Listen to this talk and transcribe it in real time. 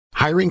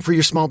Hiring for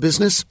your small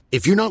business?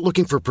 If you're not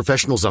looking for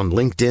professionals on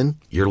LinkedIn,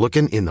 you're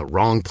looking in the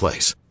wrong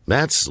place.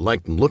 That's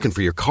like looking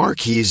for your car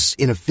keys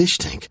in a fish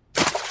tank.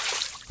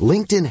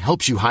 LinkedIn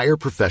helps you hire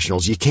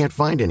professionals you can't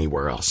find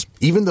anywhere else,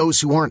 even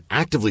those who aren't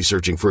actively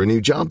searching for a new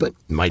job but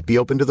might be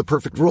open to the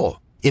perfect role.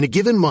 In a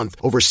given month,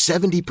 over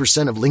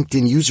 70% of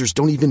LinkedIn users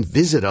don't even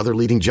visit other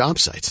leading job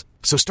sites.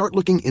 So start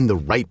looking in the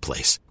right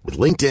place. With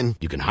LinkedIn,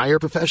 you can hire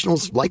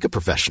professionals like a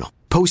professional.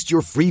 Post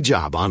your free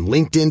job on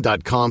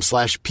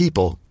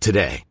linkedin.com/people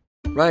today.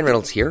 Ryan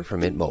Reynolds here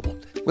from Mint Mobile.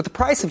 With the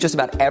price of just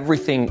about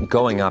everything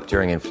going up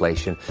during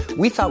inflation,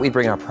 we thought we'd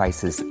bring our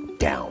prices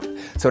down.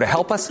 So to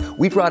help us,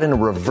 we brought in a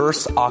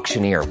reverse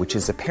auctioneer, which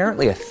is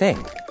apparently a thing.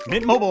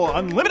 Mint Mobile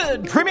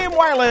Unlimited Premium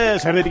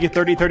Wireless. How to get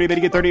 30, 30, bit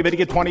to get 30, bit to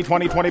get 20,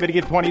 20, 20, bit to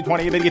get 20,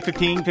 20, bit to get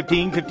 15,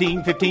 15,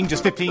 15, 15,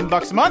 just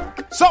 $15 a month?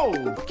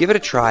 Sold! Give it a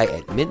try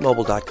at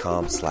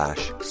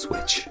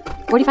mintmobile.com/switch.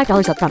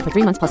 $45 up front for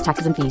 3 months plus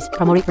taxes and fees.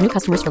 Promo rate for new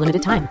customers for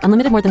limited time.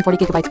 Unlimited more than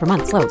 40 gigabytes per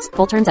month. Slows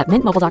full terms at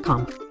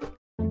mintmobile.com.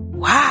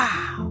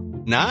 Wow.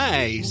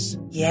 Nice.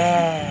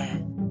 Yeah.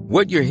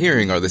 What you're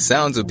hearing are the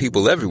sounds of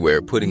people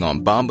everywhere putting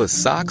on Bombas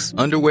socks,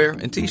 underwear,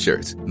 and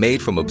T-shirts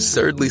made from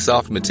absurdly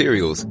soft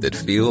materials that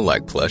feel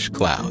like plush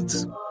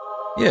clouds.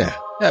 Yeah,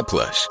 that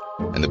plush.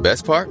 And the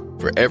best part?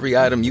 For every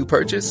item you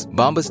purchase,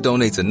 Bombas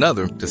donates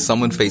another to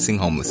someone facing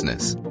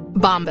homelessness.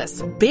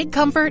 Bombas. Big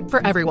comfort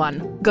for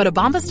everyone. Go to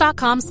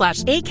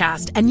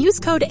bombas.com/ACAST and use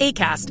code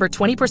ACAST for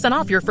 20%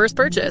 off your first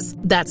purchase.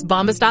 That's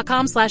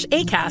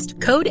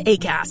bombas.com/ACAST. Code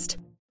ACAST.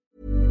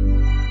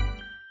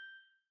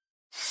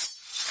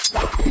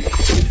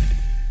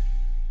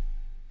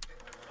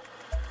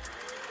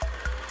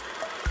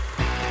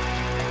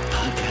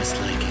 Podcast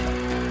like it.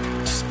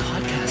 Just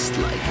podcast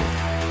like it.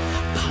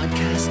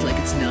 Podcast like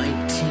it's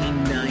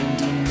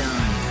 1999.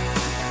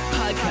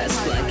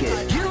 Podcast like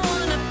it. You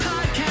want a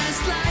podcast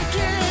like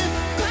it?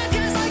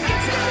 Podcast like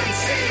it's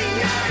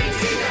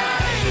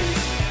 1999.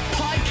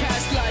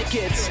 Podcast like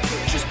it.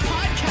 Just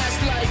podcast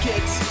like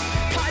it.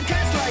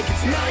 Podcast like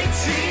it's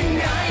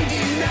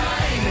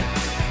 1999.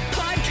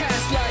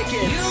 Podcast like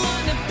it. You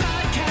want a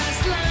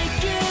podcast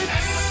like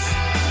it's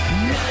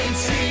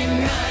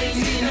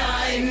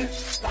 1999.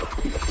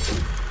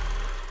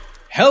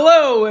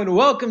 Hello and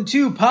welcome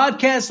to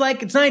Podcast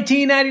Like It's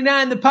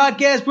 1999, the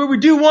podcast where we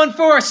do one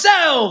for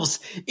ourselves.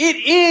 It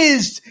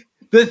is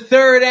the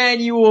third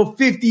annual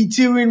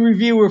 52 in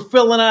review where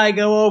Phil and I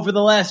go over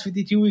the last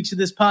 52 weeks of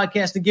this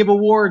podcast and give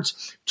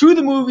awards to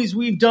the movies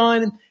we've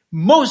done,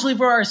 mostly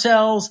for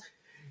ourselves.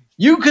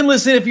 You can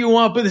listen if you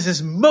want, but this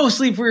is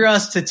mostly for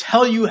us to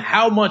tell you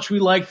how much we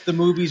liked the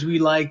movies we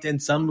liked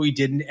and some we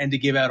didn't, and to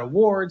give out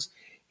awards.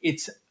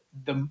 It's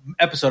the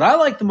episode I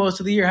like the most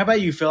of the year. How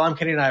about you, Phil? I'm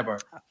Kenny Nybar.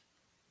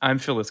 I'm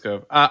Phil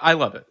Liskov. I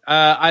love it.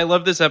 I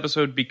love this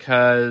episode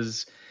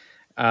because,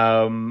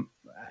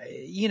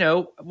 you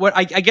know, what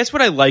I guess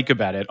what I like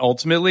about it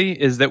ultimately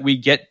is that we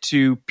get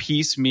to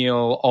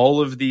piecemeal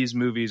all of these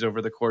movies over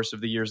the course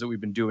of the years that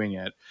we've been doing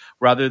it,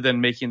 rather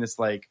than making this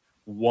like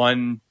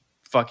one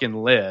fucking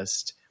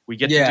list. We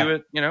get to do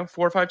it, you know,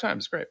 4 or 5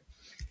 times. It's great.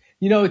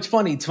 You know, it's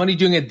funny. It's funny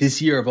doing it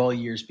this year of all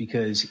years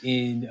because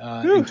in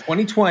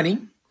 2020,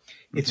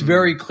 it's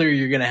very clear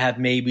you're going to have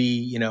maybe,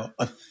 you know,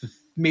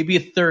 maybe a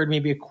third,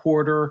 maybe a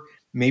quarter,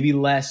 maybe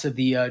less of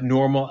the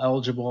normal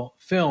eligible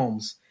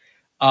films.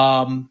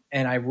 And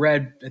I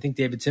read, I think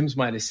David Sims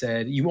might have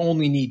said, you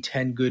only need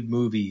 10 good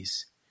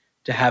movies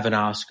to have an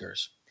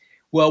Oscars.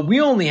 Well,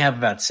 we only have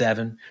about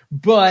 7,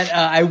 but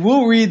I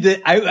will read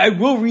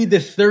the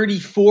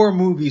 34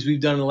 movies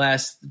we've done in the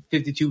last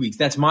 52 weeks.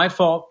 That's my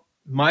fault.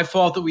 My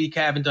fault that we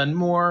haven't done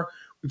more.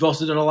 We've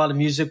also done a lot of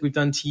music. We've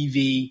done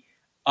TV.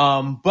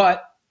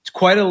 But it's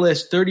quite a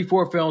list.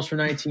 34 films for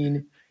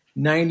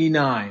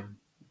 1999.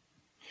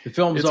 The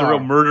films it's a real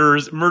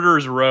murderer's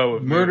row.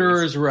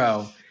 Murderer's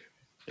row.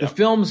 The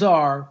films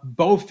are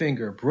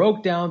Bowfinger,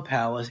 Broke Down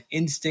Palace,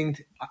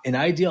 Instinct, An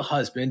Ideal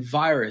Husband,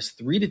 Virus,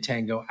 3 to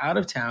Tango, Out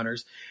of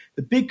Towners,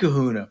 The Big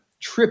Kahuna,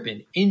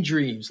 Trippin', In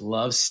Dreams,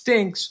 Love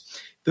Stinks,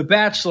 The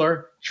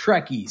Bachelor,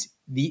 Trekkies,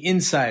 The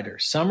Insider,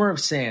 Summer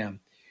of Sam,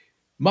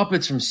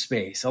 Muppets from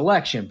Space,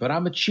 Election, But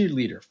I'm a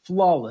Cheerleader,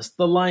 Flawless,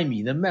 The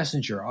Limey, The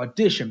Messenger,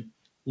 Audition,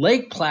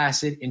 Lake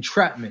Placid,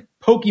 Entrapment,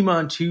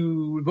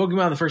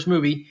 Pokemon the first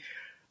movie,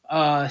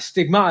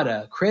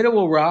 Stigmata, Cradle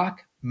Will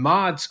Rock,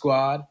 Mod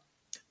Squad,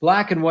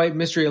 Black and White,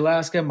 Mystery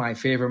Alaska, My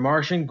Favorite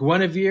Martian,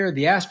 Guinevere,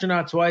 The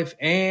Astronaut's Wife,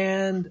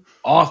 and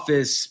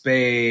Office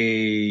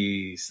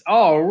Space.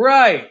 All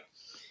right.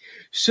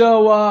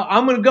 So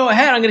I'm going to go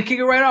ahead. I'm going to kick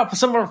it right off with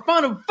some of our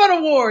fun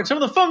awards,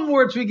 some of the fun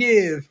awards we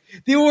give.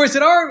 The awards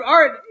that aren't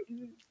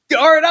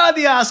on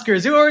the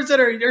Oscars. The awards that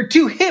are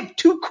too hip,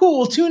 too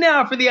cool, too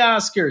now for the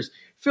Oscars.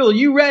 Phil,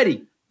 you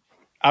ready?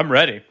 I'm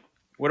ready.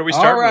 What are we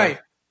starting with? All right.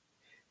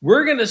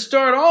 We're going to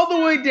start all the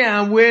way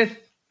down with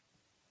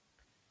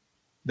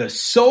the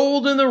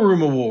Sold in the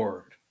Room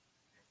Award.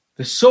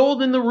 The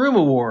Sold in the Room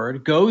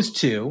Award goes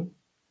to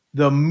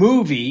the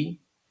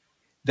movie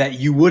that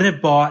you would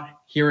have bought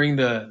hearing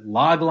the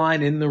log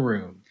line in the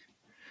room.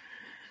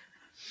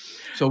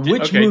 So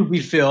which movie,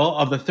 Phil,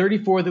 of the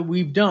 34 that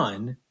we've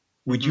done,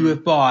 would you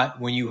have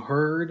bought when you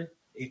heard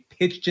it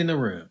pitched in the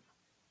room?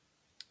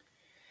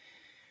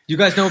 Do you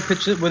guys know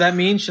what that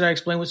means? Should I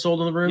explain what sold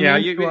in the room means? Yeah,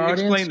 you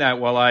explain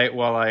that while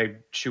I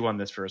chew on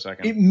this for a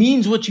second. It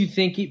means what you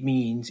think it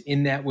means,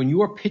 in that when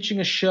you are pitching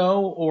a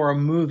show or a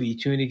movie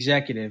to an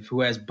executive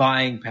who has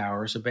buying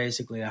power, so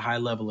basically a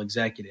high-level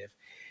executive,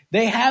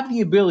 they have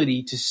the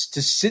ability to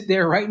sit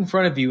there right in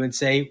front of you and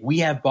say, we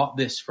have bought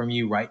this from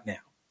you right now.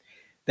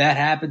 That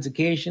happens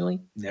occasionally.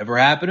 Never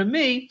happened to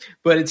me,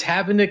 but it's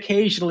happened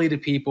occasionally to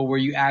people where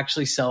you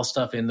actually sell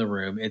stuff in the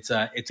room. It's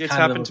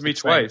happened to me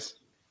twice.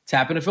 It's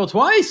happened to Phil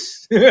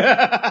twice.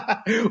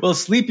 Well,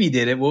 Sleepy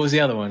did it. What was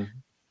the other one?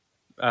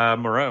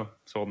 Moreau,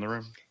 sold in the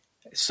room.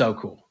 So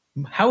cool.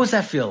 How does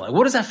that feel like?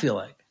 What does that feel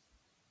like?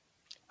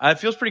 It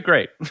feels pretty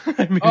great.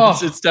 I mean,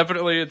 it's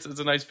definitely it's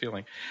a nice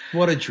feeling.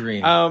 What a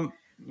dream. All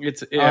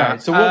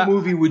right, so what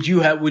movie would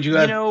you have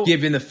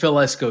given the Phil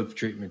Esco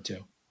treatment to?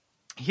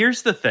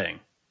 Here's the thing.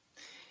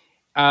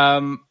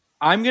 I'm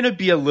going to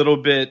be a little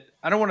bit,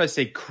 I don't want to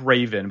say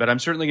craven, but I'm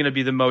certainly going to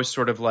be the most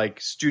sort of like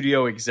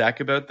studio exec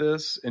about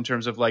this, in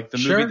terms of like the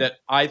movie that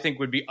I think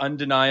would be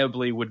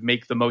undeniably would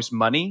make the most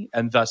money,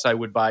 and thus I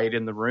would buy it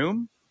in the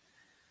room.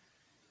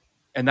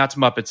 And that's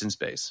Muppets in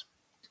Space.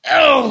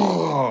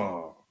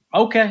 Oh,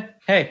 okay.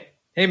 Hey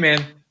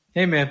man.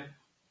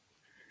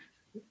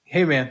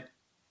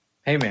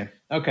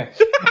 Okay.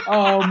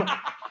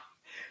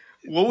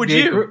 What would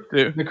you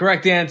do? The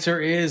correct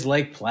answer is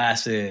Lake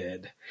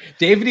Placid.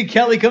 David E.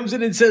 Kelly comes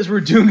in and says, we're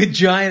doing a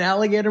giant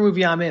alligator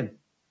movie. I'm in.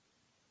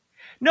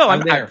 No,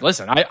 I'm there.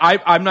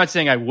 I'm not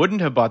saying I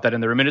wouldn't have bought that in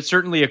the room. And it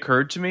certainly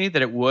occurred to me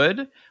that it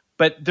would.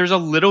 But there's a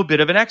little bit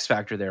of an X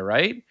factor there,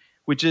 right?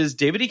 Which is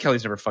David E.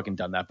 Kelly's never fucking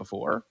done that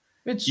before.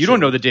 You don't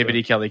know that David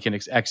E. Kelly can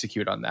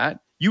execute on that.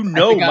 You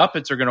know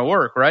Muppets are going to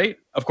work, right?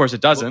 Of course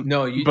it doesn't.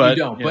 Well, no, you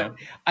don't. But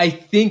I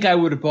think I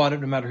would have bought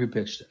it no matter who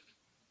pitched it.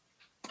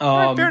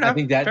 Fair enough. I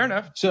think fair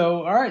enough.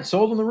 So, all right,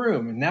 sold in the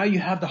room. And now you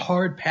have the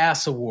Hard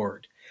Pass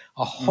Award.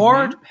 A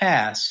hard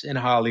pass in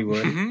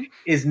Hollywood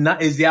is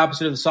the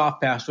opposite of the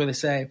soft pass, where they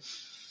say,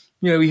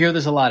 we hear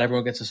this a lot.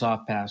 Everyone gets a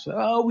soft pass.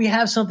 Oh, we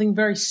have something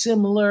very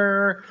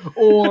similar,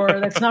 or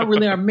that's not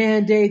really our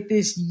mandate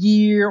this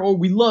year, or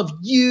we love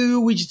you,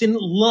 we just didn't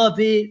love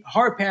it.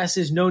 Hard pass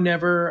is no,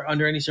 never,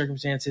 under any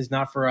circumstances,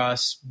 not for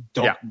us.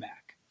 Don't come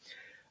back.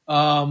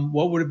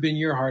 What would have been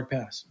your hard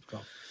pass?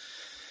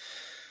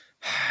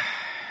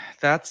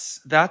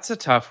 That's a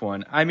tough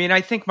one. I mean,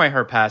 I think my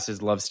hard pass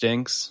is Love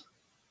Stinks.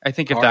 I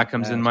think if that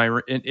comes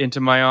into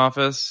my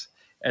office,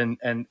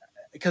 and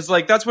because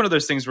like that's one of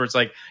those things where it's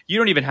like you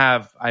don't even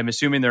have. I'm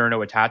assuming there are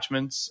no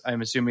attachments.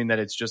 I'm assuming that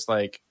it's just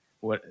like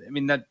what I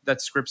mean.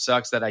 That script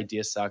sucks. That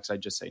idea sucks. I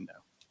just say no.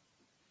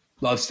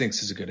 Love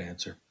Stinks is a good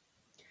answer.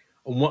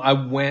 I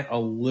went a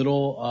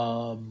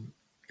little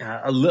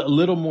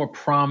more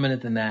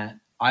prominent than that.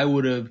 I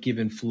would have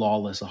given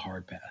Flawless a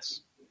hard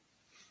pass.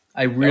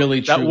 I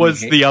really that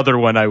was the other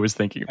one I was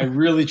thinking about. I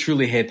really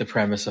truly hate the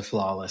premise of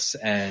Flawless,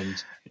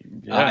 and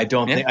I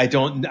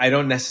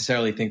don't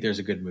necessarily think there's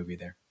a good movie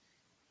there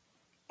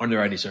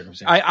under any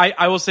circumstance.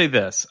 I will say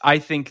this: I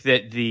think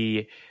that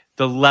the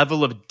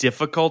level of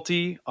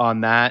difficulty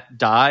on that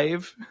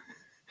dive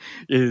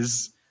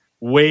is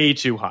way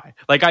too high.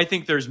 Like I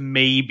think there's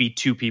maybe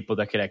two people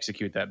that could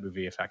execute that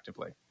movie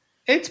effectively.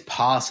 It's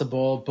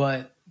possible,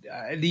 but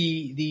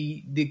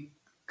the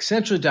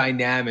central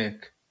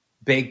dynamic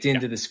baked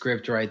into the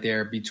script right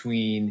there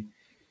between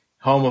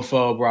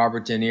homophobe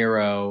Robert De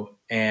Niro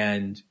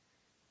and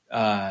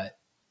I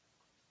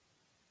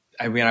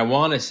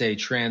want to say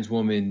trans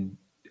woman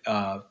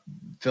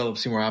Philip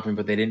Seymour Hoffman,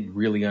 but they didn't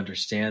really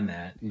understand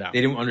that. No. They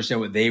didn't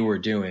understand what they were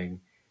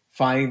doing,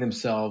 finding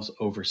themselves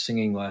over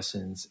singing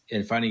lessons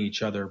and finding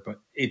each other. But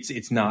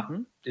it's not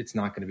going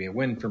to be a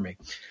win for me.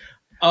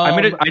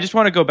 I just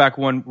want to go back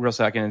one real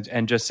second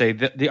and just say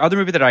the other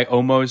movie that I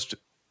almost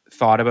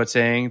thought about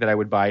saying that I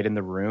would buy it in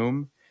the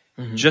room,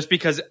 just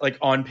because like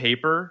on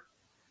paper,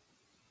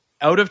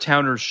 Out of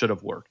Towners should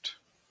have worked.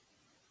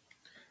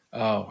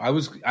 Oh,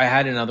 I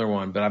had another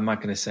one, but I'm not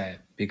going to say it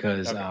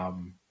because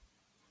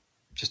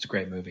just a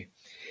great movie.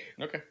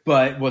 Okay.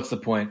 But what's the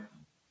point?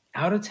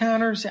 Out of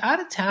Towners.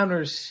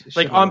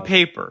 Like on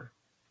paper.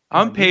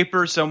 On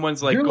paper,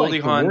 someone's like Goldie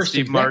Hawn,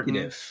 Steve Martin.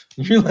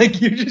 You're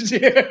just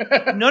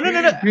here. No.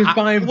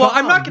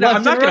 I'm not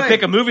gonna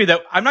pick a movie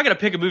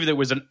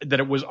that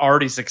it was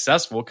already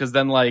successful, because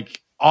then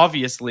like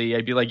obviously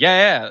I'd be like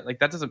like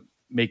that doesn't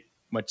make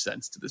much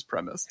sense to this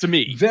premise to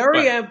me.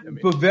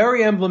 But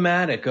very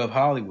emblematic of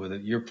Hollywood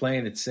that you're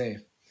playing it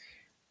safe.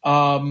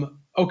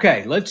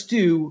 Okay, let's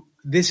do.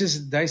 This is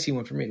a dicey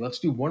one for me. Let's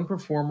do one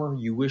performer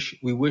you wish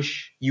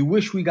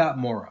we got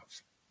more of.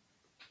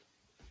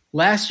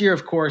 Last year,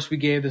 of course, we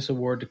gave this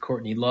award to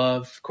Courtney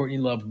Love. Courtney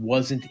Love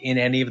wasn't in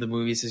any of the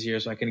movies this year,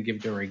 so I couldn't give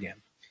it to her again.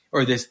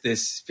 Or this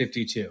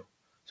 52.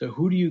 So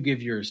who do you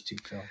give yours to,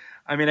 Phil?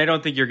 I mean, I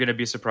don't think you're going to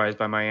be surprised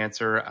by my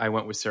answer. I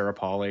went with Sarah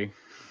Polley.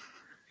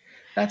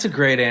 That's a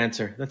great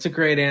answer.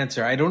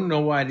 I don't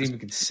know why I didn't even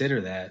consider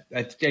that.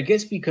 I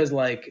guess because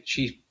like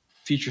she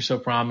feature so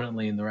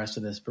prominently in the rest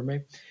of this for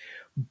me.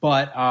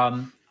 But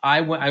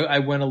I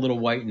went a little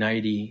white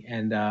knighty,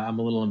 and I'm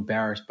a little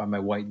embarrassed by my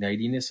white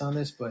knightiness on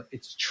this, but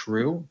it's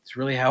true. It's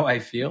really how I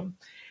feel.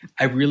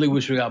 I really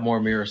wish we got more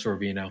Mira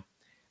Sorvino.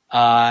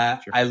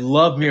 Sure. I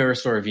love Mira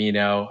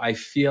Sorvino. I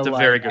feel it's a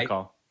very good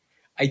call.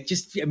 I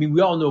mean, we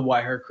all know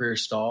why her career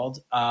stalled,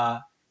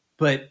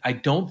 but I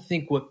don't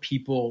think what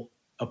people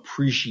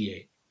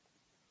appreciate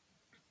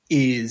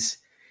is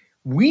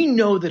we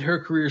know that her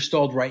career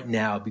stalled right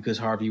now because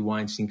Harvey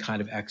Weinstein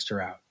kind of X'd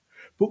her out.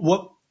 But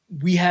what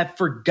we have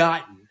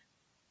forgotten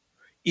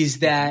is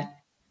that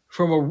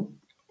from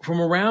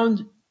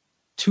around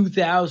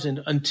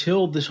 2000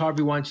 until this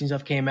Harvey Weinstein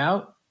stuff came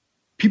out,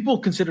 people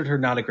considered her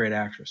not a great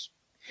actress.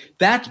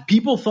 That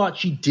people thought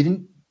she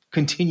didn't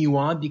continue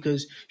on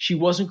because she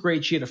wasn't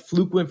great. She had a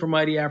fluke win for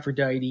Mighty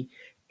Aphrodite,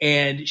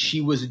 and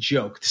she was a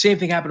joke. The same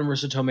thing happened to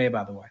Marissa Tomei,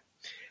 by the way.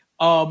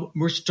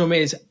 Marissa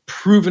Tomei has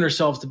proven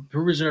herself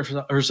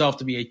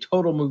to be a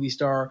total movie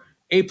star,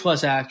 A+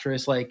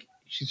 actress. Like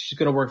she's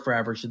going to work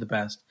forever. She's the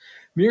best.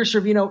 Mira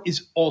Sorvino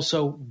is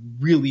also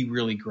really,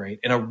 really great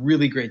and a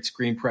really great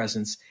screen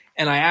presence.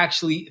 And I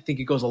actually think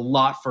it goes a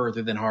lot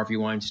further than Harvey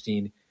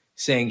Weinstein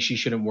saying she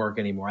shouldn't work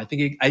anymore. I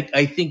think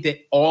that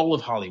all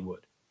of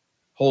Hollywood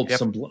holds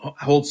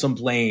some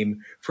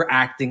blame for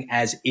acting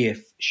as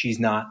if she's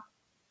not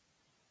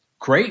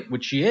great,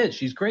 which she is.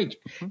 She's great.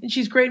 Mm-hmm. And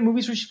she's great in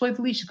movies where she's played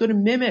the lead. She's good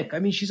in Mimic. I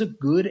mean, she's a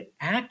good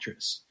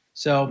actress.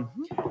 So,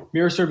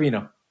 Mira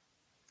Sorvino.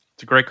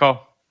 It's a great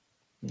call.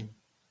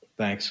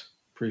 Thanks.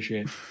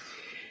 Appreciate it.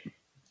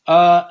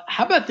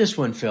 How about this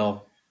one,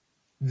 Phil?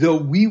 The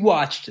We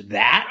Watched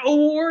That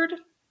award?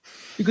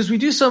 Because we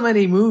do so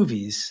many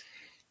movies.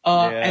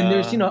 And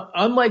there's,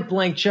 unlike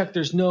Blank Check,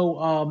 there's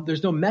no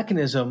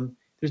mechanism.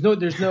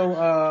 There's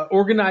no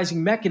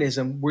organizing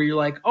mechanism where you're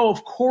like, oh,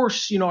 of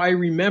course, I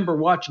remember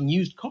watching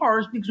Used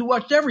Cars because we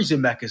watched every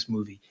Zemeckis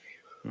movie.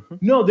 Mm-hmm.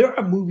 No, there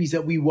are movies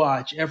that we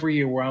watch every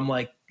year where I'm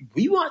like,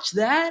 we watched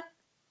that?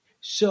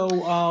 So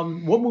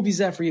what movie is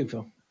that for you,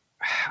 Phil?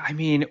 I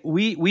mean,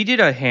 we did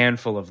a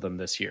handful of them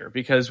this year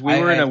because we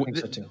were in a – think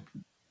so too.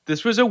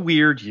 This was a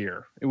weird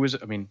year. It was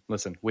 – I mean,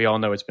 listen, we all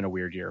know it's been a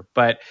weird year.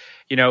 But,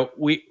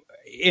 we –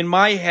 in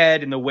my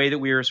head, in the way that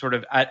we were sort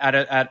of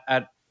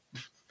at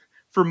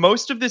for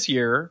most of this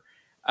year,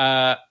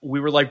 we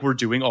were like, we're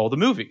doing all the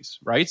movies,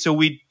 right? So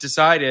we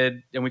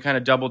decided, and we kind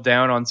of doubled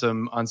down on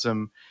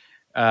some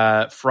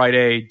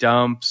Friday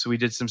dumps. We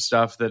did some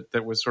stuff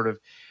that was sort of,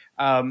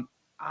 I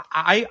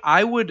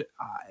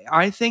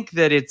think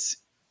that it's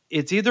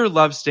either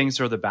Love Stinks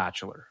or The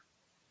Bachelor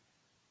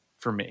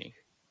for me.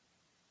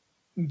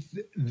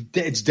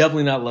 It's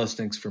definitely not Love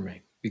Stinks for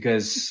me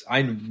because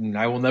I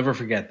will never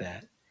forget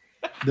that.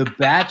 The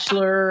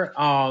Bachelor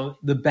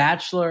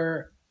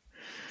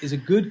is a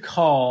good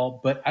call,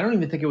 but I don't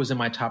even think it was in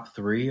my top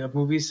 3 of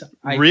movies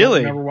I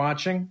remember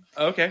watching.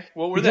 Okay,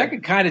 what were they? I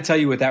could kind of tell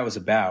you what that was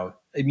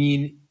about. I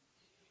mean,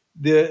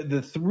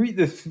 the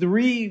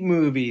three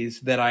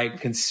movies that I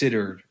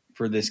considered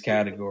for this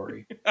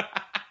category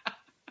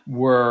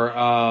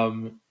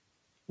were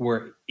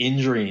In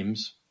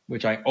Dreams,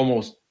 which I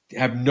almost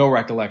have no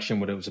recollection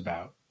what it was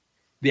about.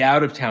 The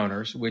Out of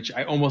Towners, which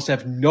I almost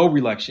have no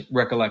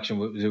recollection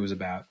what it was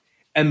about.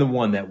 And The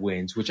One That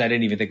Wins, which I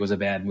didn't even think was a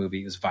bad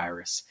movie. It was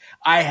Virus.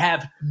 I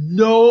have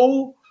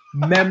no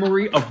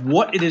memory of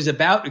what it is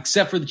about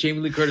except for the Jamie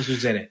Lee Curtis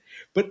was in it.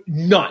 But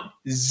none.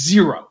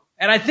 0.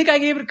 And I think I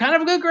gave it kind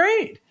of a good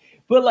grade.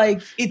 But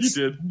like, it's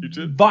You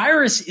did.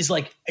 Virus is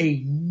like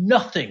a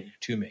nothing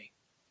to me.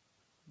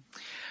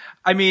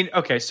 I mean,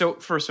 okay, so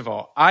first of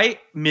all, I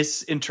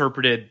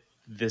misinterpreted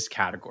this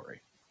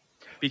category.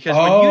 Because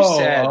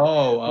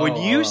when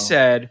you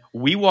said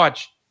we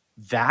watched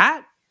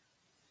that,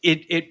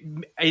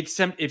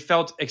 it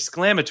felt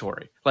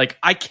exclamatory. Like,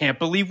 I can't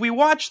believe we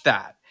watched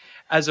that,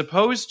 as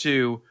opposed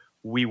to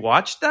we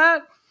watched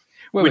that,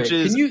 Wait.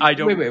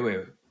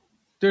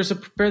 There's a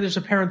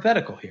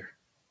parenthetical here.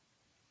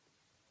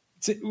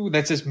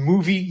 That says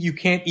movie you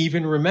can't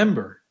even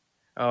remember.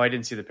 Oh, I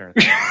didn't see the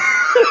parenthetical.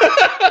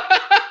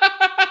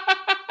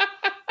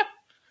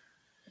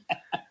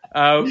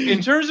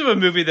 In terms of a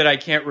movie that I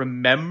can't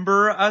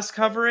remember us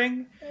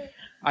covering,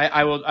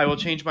 I will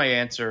change my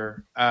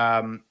answer.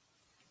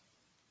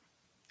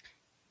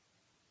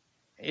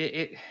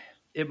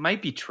 It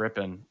might be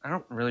Trippin'. I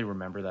don't really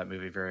remember that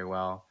movie very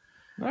well.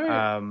 All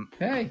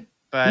right.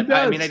 But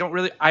I mean,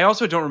 I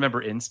also don't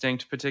remember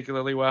Instinct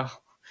particularly well.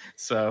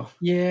 So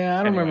yeah,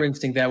 I don't remember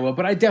Instinct that well,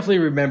 but I definitely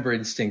remember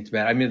Instinct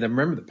bad. I mean, I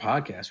remember the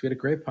podcast. We had a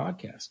great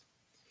podcast.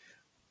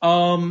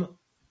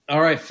 All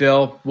right,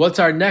 Phil. What's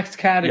our next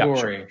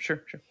category? Yeah,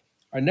 sure.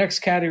 Our next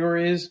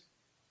category is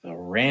the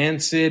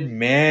Rancid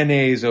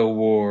Mayonnaise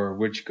Award,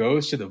 which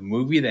goes to the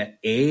movie that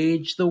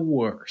aged the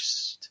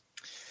worst.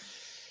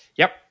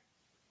 Yep.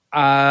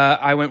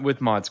 I went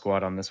with Mod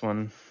Squad on this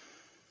one.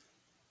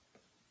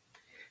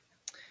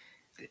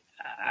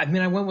 I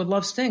mean, I went with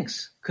Love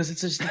Stinks because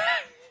it's a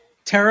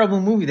terrible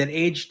movie that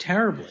aged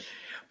terribly.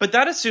 But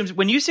that assumes,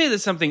 when you say that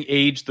something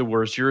aged the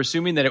worst, you're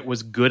assuming that it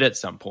was good at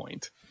some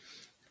point.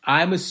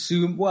 I'm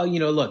assuming. Well,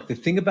 look. The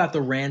thing about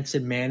the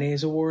Rancid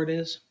Mayonnaise Award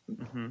is,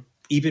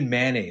 even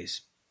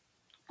mayonnaise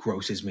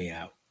grosses me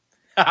out.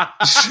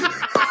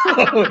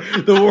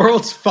 The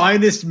world's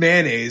finest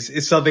mayonnaise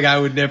is something I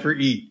would never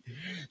eat.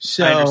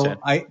 So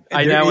I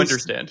now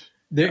understand.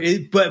 There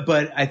is,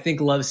 but I think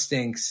Love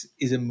Stinks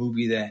is a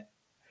movie that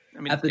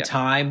at the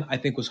time I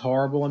think was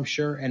horrible, I'm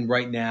sure, and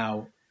right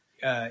now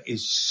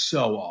is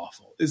so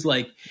awful. It's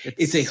like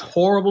it's a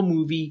horrible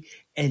movie,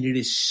 and it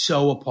is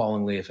so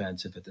appallingly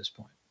offensive at this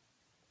point.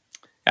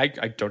 I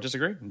don't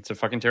disagree. It's a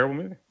fucking terrible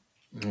movie.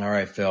 All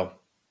right, Phil.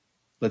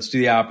 Let's do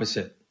the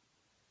opposite.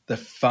 The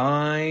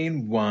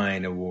Fine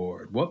Wine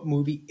Award. What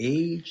movie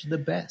aged the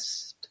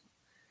best?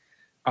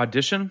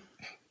 Audition.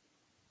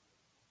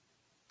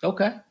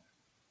 Okay.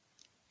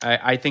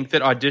 I think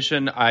that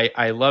Audition,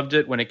 I loved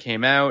it when it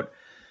came out,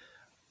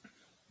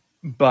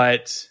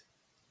 but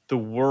the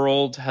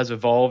world has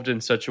evolved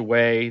in such a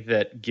way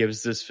that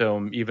gives this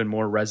film even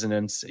more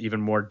resonance,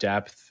 even more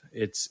depth.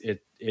 I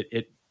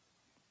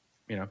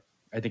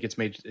think it's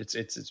made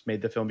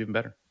the film even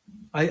better.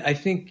 I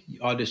think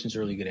Audition's a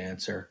really good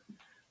answer.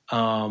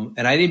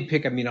 And I didn't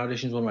pick,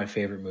 Audition's one of my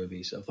favorite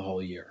movies of the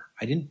whole year.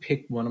 I didn't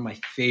pick one of my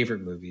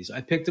favorite movies. I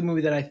picked a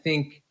movie that I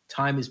think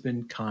time has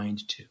been kind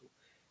to,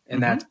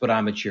 and that's But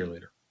I'm a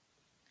Cheerleader.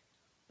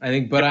 I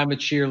think But I'm a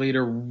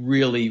Cheerleader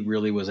really,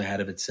 really was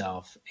ahead of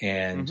itself,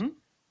 and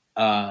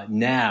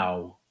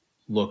now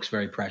looks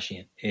very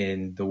prescient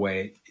in the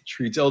way it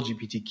treats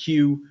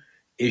LGBTQ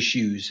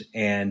issues,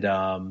 and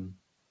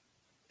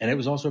it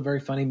was also a very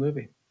funny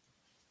movie,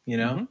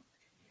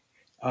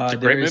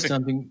 there is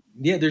something,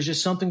 there's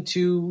just something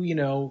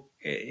to,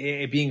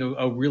 it being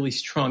a really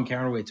strong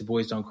counterweight to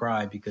Boys Don't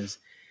Cry, because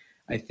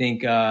I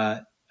think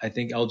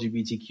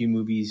LGBTQ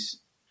movies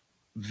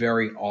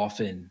very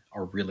often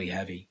are really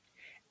heavy,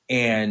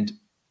 and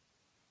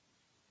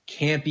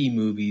campy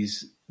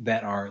movies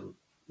that are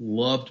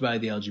loved by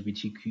the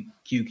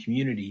LGBTQ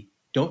community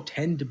don't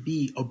tend to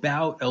be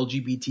about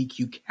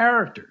LGBTQ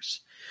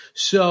characters.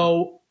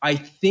 So I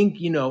think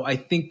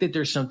that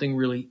there's something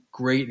really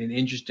great and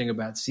interesting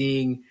about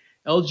seeing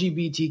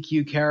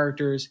LGBTQ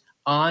characters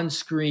on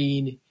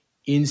screen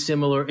in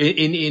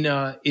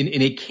a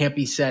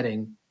campy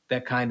setting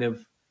that kind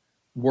of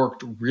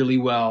worked really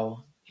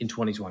well in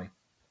 2020.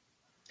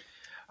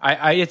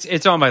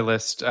 It's on my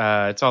list.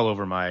 It's all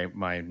over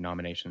my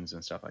nominations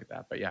and stuff like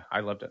that. But yeah,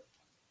 I loved it.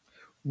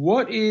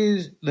 What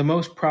is the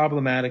most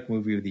problematic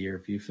movie of the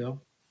year for you,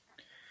 Phil?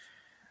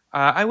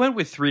 I went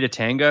with 3 to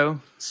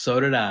Tango. So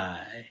did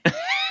I.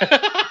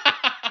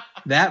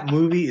 That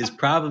movie is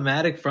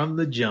problematic from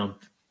the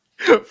jump.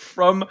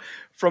 From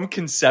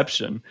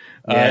conception.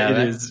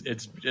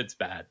 It's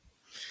bad.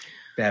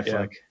 Bad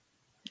flick.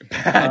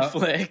 Bad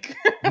flick.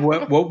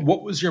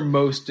 What was your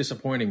most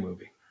disappointing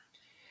movie?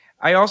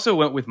 I also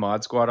went with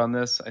Mod Squad on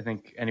this. I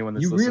think anyone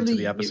that's listened to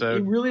the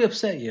episode. It really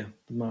upset you,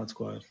 the Mod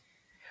Squad.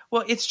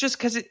 Well, it's just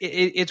because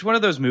it's one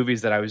of those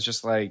movies that I was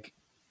just like,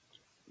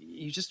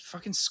 you just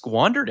fucking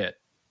squandered it.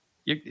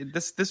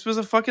 This was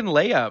a fucking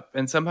layup,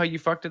 and somehow you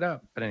fucked it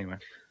up. But anyway.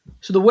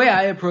 So the way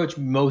I approach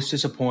most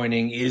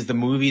disappointing is the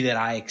movie that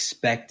I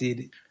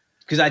expected,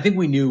 because I think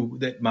we knew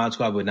that Mod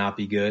Squad would not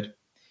be good.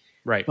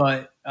 Right.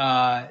 But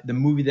the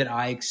movie that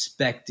I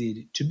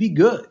expected to be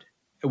good,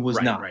 it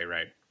was not.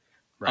 Right.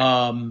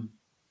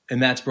 And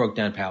that's Broke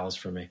Down Palace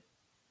for me.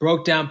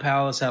 Broke Down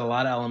Palace had a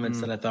lot of elements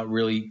that I thought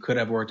really could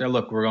have worked.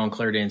 Look, we're going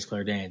Claire Danes,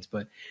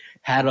 but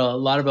had a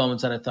lot of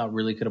elements that I thought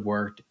really could have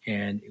worked,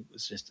 and it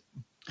was just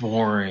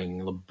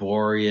boring,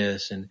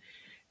 laborious,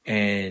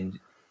 and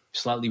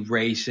slightly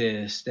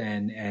racist,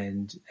 and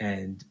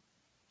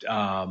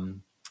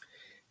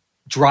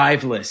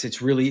driveless.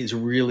 It's really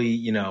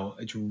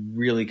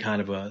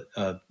kind of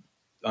a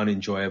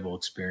unenjoyable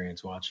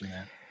experience watching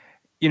that.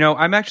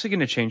 I'm actually going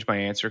to change my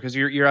answer, because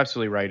you're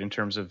absolutely right in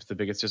terms of the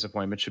biggest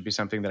disappointment should be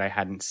something that I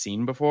hadn't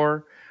seen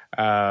before.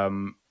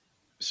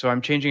 So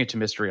I'm changing it to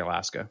Mystery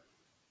Alaska.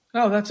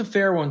 Oh, that's a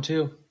fair one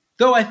too.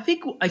 Though I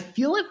feel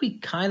like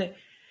we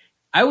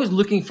I was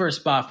looking for a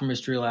spot for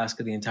Mystery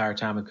Alaska the entire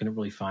time. I couldn't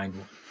really find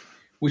one,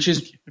 which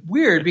is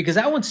weird because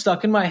that one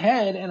stuck in my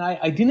head, and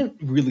I didn't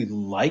really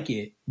like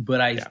it,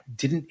 but I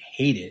didn't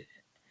hate it.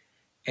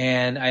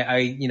 And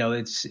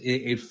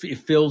it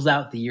fills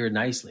out the year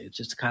nicely. It's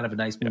just kind of a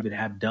nice movie to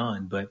have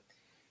done. But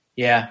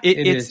yeah,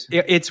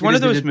 it's one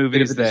of those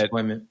movies that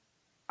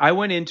I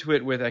went into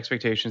it with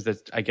expectations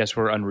that I guess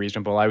were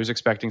unreasonable. I was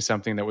expecting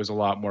something that was a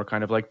lot more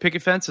kind of like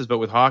Picket Fences, but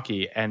with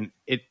hockey, and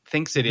it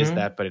thinks it is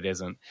that, but it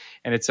isn't,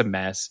 and it's a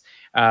mess.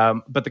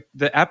 But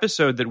the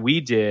episode that we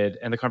did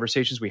and the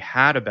conversations we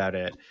had about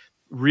it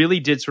really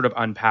did sort of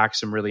unpack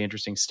some really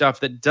interesting stuff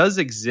that does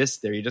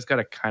exist there. You just got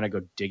to kind of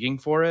go digging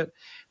for it.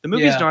 The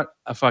movie's not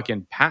a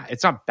fucking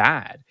it's not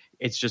bad.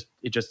 It was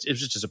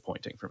just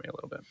disappointing for me a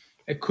little bit.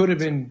 It could have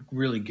been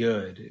really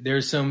good.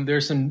 There's some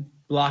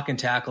block and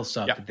tackle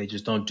stuff that they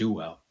just don't do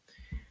well.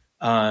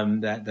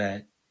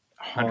 That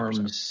harms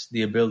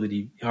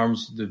 100%.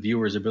 Harms the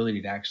viewer's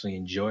ability to actually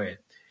enjoy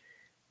it.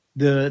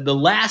 The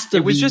last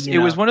of it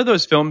was one of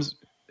those films.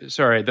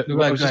 Sorry, I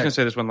was just going to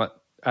say this one.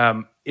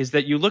 is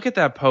that you look at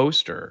that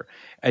poster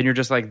and you're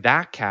just like,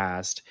 that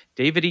cast,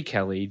 David E.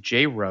 Kelly,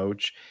 Jay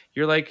Roach,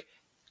 you're like,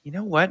 you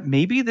know what?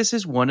 Maybe this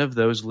is one of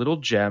those little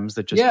gems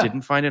that just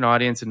didn't find an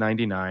audience in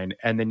 99.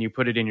 And then you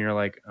put it in and you're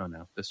like, oh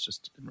no, this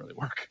just didn't really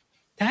work.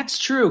 That's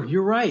true.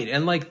 You're right.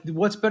 And like,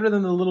 what's better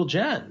than the little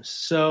gems?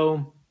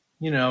 So,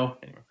 you know,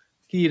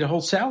 you eat a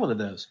whole salad of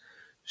those.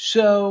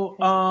 So,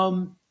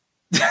 all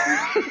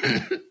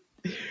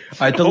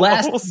right, the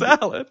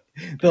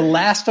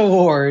last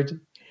award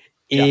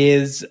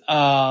is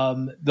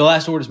the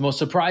last award is most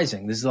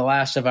surprising. This is the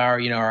last of our,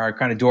 you know, our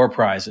kind of door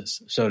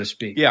prizes, so to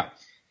speak. Yeah.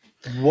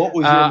 What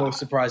was your most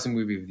surprising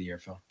movie of the year,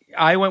 Phil?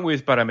 I went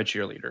with But I'm a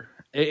Cheerleader.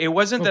 It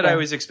wasn't that I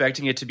was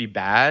expecting it to be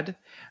bad.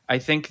 I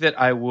think that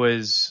I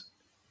was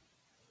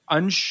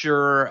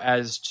unsure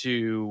as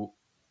to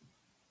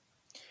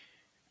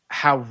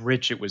how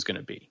rich it was going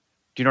to be.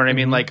 Do you know what I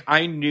mean? Like,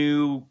 I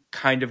knew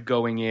kind of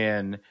going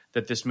in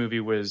that this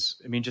movie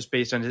was, I mean, just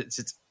based on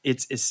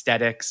its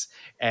aesthetics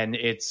and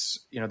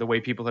its, you know, the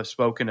way people have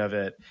spoken of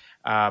it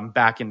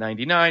back in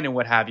 99 and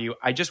what have you.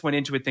 I just went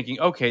into it thinking,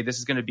 okay, this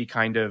is going to be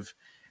kind of,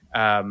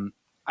 I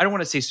don't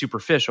want to say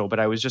superficial, but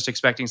I was just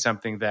expecting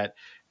something that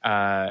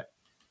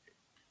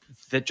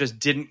that just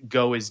didn't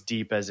go as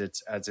deep as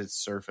its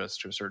surface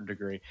to a certain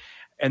degree.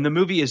 And the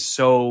movie is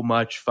so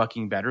much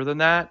fucking better than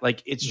that.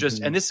 Like, it's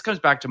just, and this comes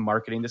back to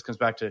marketing. This comes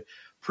back to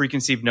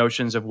preconceived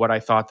notions of what I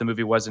thought the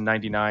movie was in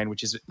 99,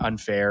 which is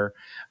unfair.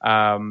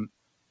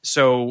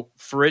 So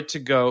for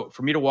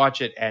me to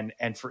watch it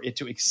and for it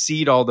to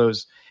exceed all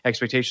those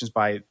expectations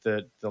by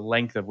the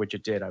length of which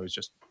it did, I was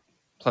just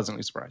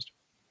pleasantly surprised.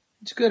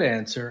 It's a good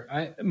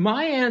answer.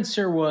 My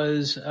answer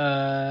was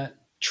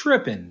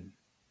Trippin'.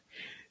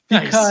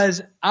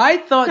 Because I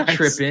thought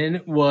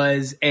Trippin'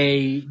 was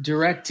a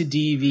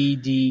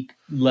direct-to-DVD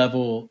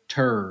level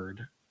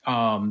turd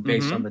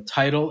based on the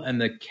title and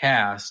the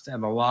cast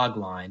and the log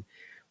line.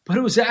 But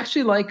it was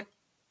actually like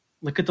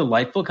a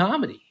delightful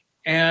comedy.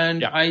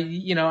 And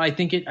I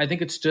think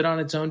it stood on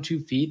its own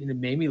 2 feet and it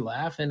made me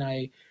laugh. And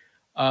I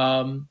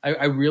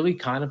really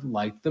kind of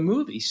liked the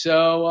movie.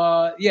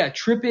 So,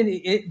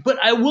 Trippin'. But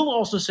I will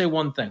also say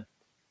one thing.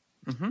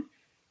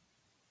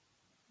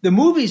 The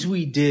movies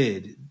we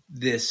did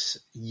this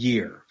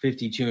year,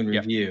 52 in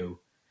review,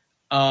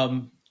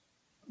 kind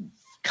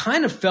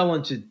of fell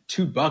into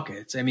 2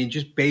 buckets. I mean,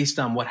 just based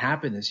on what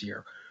happened this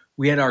year.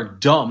 We had our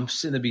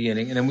dumps in the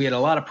beginning, and then we had a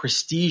lot of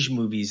prestige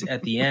movies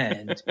at the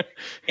end.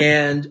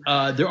 And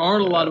there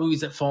aren't a lot of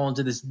movies that fall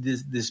into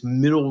this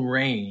middle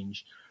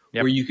range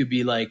where you could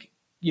be like,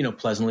 you know,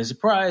 pleasantly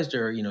surprised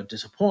or, you know,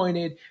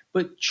 disappointed.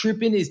 But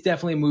Trippin' is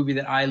definitely a movie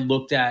that I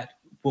looked at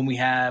when we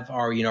have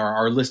our, you know,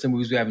 our list of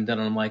movies we haven't done,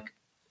 and I'm like,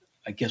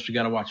 I guess we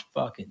got to watch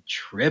fucking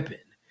Trippin'.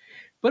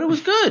 But it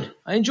was good.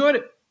 I enjoyed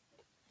it.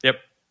 Yep.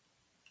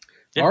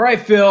 All right,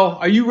 Phil.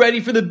 Are you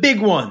ready for the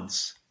big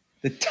ones?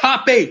 The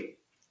top 8.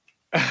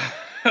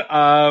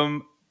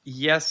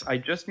 Yes,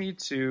 I need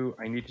to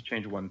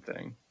change one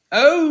thing.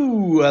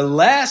 Oh, a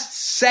last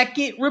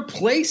second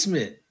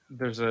replacement.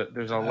 There's a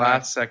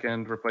last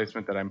second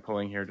replacement that I'm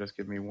pulling here. Just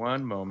give me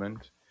one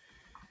moment.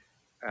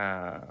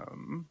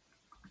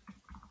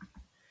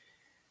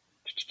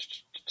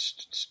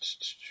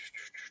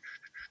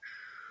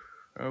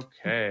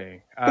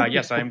 Okay.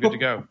 Yes, I am good to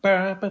go.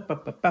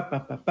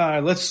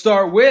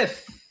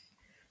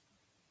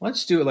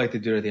 Let's do it like they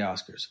do at the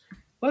Oscars.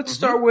 Let's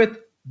start with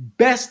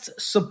Best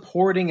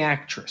Supporting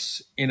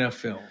Actress in a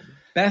Film.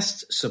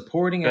 Best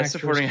Supporting Actress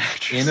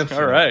in a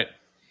Film. All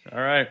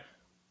right.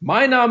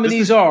 My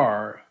nominees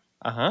are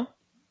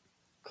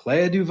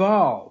Clea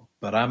Duvall,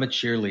 But I'm a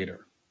Cheerleader.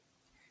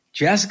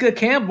 Jessica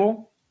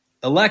Campbell,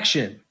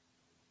 Election.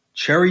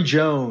 Cherry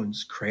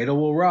Jones, Cradle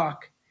Will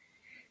Rock.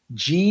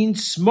 Jean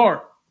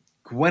Smart,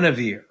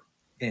 Guinevere.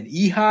 And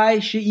Ihai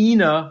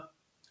Sheena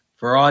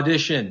for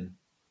Audition.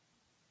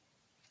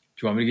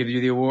 Do you want me to give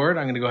you the award?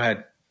 I'm going to go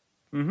ahead.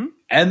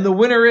 And the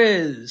winner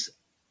is,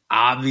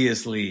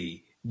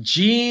 obviously,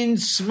 Jean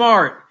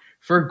Smart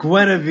for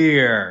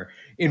Guinevere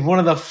in one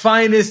of the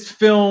finest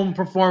film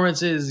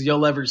performances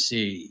you'll ever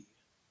see.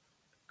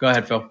 Go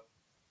ahead, Phil.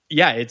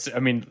 Yeah,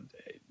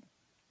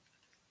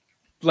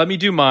 let me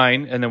do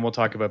mine, and then we'll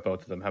talk about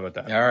both of them. How about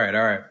that?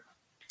 All right.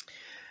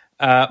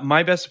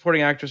 My Best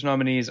Supporting Actress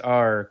nominees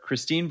are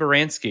Christine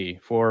Baranski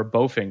for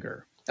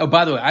Bowfinger. Oh,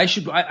 by the way, I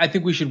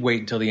think we should wait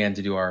until the end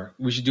to do our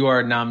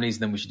nominees,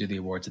 and then we should do the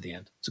awards at the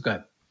end. So go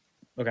ahead.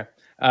 Okay.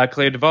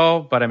 Clea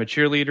Duvall, But I'm a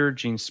Cheerleader.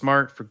 Jean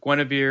Smart for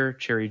Guinevere.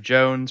 Cherry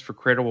Jones for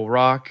Cradle Will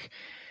Rock.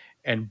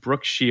 And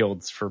Brooke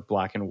Shields for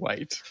Black and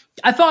White.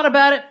 I thought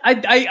about it.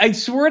 I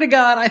swear to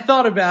God, I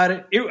thought about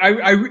it.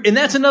 And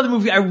that's another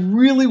movie I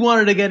really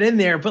wanted to get in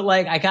there, but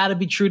like, I got to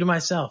be true to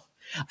myself.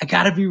 I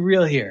got to be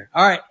real here.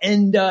 All right.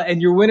 And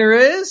your winner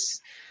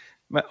is?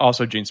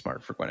 Also Jean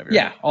Smart for Guinevere.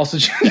 Yeah, also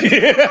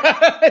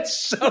it's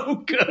so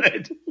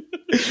good.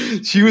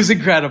 She was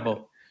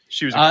incredible.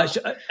 She was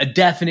a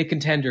definite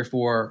contender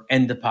for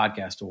End the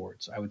Podcast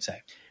Awards, I would say.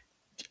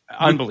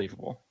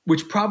 Unbelievable.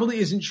 Which probably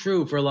isn't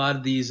true for a lot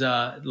of these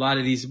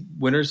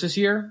winners this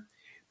year,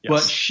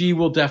 but she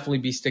will definitely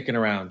be sticking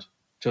around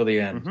till the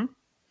end. Mm-hmm.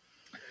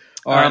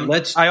 All right,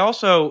 let's. I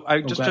also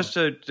I go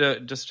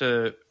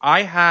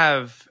I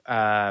have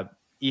Ihai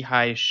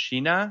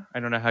Shina. I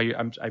don't know how you.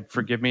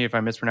 Forgive me if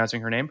I'm mispronouncing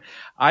her name.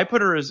 I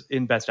put her as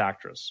in Best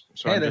Actress.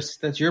 So Hey,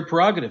 that's your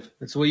prerogative.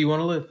 That's the way you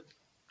want to live.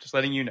 just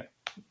letting you know.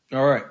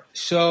 All right.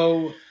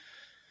 So,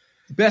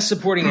 Best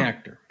Supporting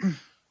Actor.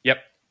 Yep.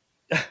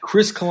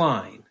 Chris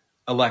Klein,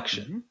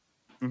 Election.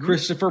 Mm-hmm.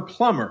 Christopher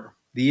Plummer,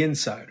 The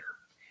Insider.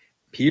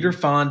 Peter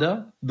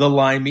Fonda, The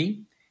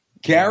Limey.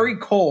 Gary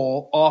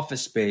Cole,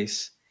 Office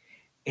Space.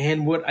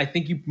 And what I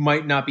think you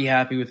might not be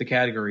happy with the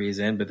category he's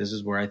in, but this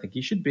is where I think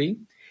he should be.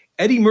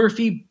 Eddie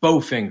Murphy,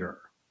 Bowfinger.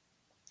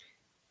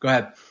 Go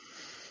ahead.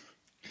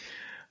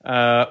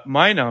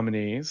 My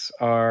nominees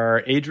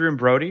are Adrian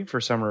Brody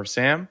for Summer of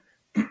Sam,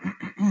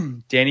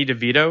 Danny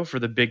DeVito for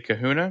The Big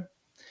Kahuna,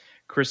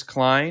 Chris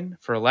Klein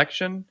for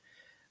Election,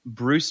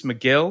 Bruce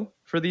McGill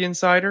for The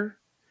Insider,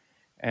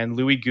 and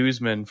Louis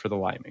Guzman for The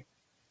Limey.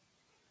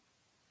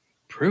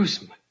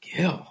 Bruce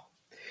McGill.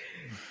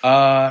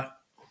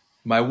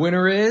 My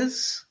winner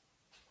is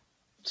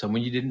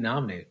someone you didn't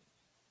nominate.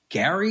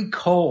 Gary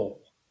Cole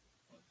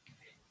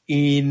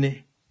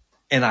in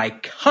an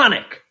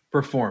iconic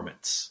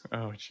performance.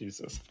 Oh,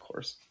 Jesus, of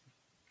course.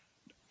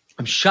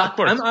 I'm shocked.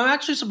 I'm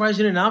actually surprised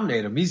you didn't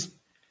nominate him. He's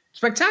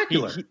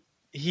spectacular.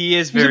 He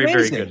is very,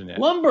 very good in it.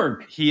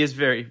 Lumbergh. He is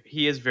very,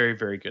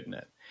 very good in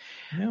it.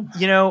 Yeah.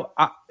 You know,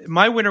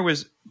 my winner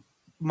was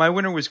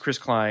Chris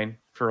Klein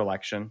for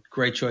Election.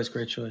 Great choice.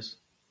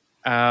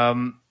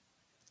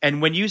 And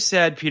when you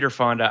said Peter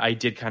Fonda, I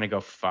did kind of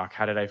go, fuck,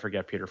 how did I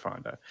forget Peter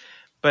Fonda?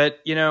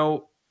 But, you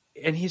know,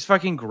 and he's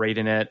fucking great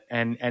in it.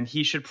 And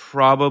he should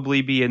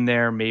probably be in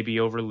there, maybe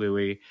over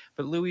Louis.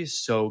 But Louis is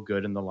so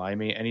good in The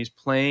Limey. And he's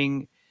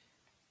playing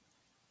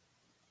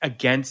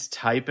against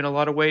type in a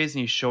lot of ways.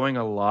 And he's showing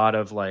a lot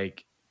of,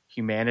 like,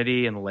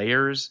 humanity and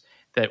layers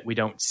that we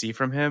don't see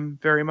from him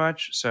very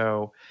much.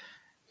 So,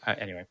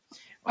 anyway.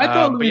 I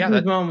thought Louis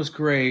Guzman was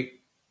great.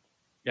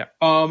 Yeah.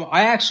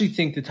 I actually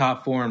think the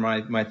top four in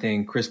my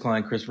thing, Chris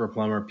Klein, Christopher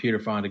Plummer, Peter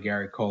Fonda,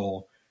 Gary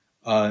Cole,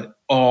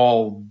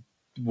 all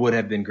would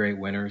have been great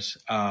winners.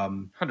 I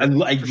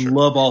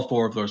love all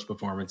four of those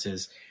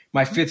performances.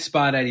 My fifth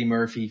spot, Eddie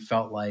Murphy,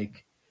 felt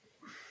like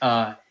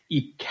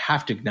you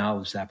have to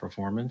acknowledge that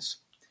performance.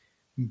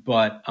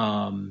 But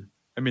I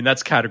mean,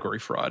 that's category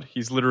fraud.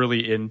 He's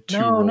literally in two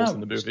roles in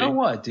the movie. So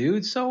what,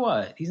 dude? So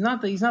what? He's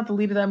not the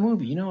lead of that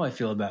movie. You know how I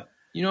feel about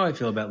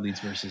leads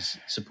versus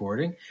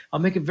supporting. I'll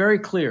make it very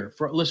clear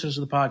for listeners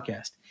of the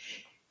podcast.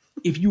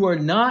 If your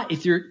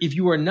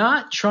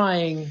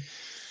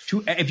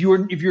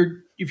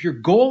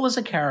goal as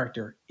a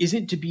character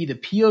isn't to be the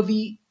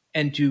POV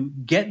and to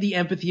get the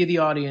empathy of the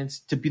audience,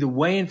 to be the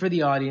weigh-in for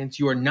the audience,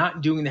 you are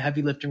not doing the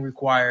heavy lifting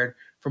required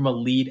from a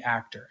lead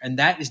actor. And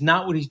that is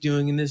not what he's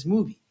doing in this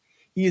movie.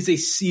 He is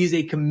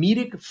a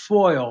comedic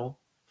foil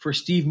for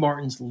Steve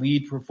Martin's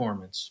lead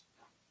performance.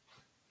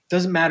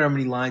 Doesn't matter how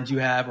many lines you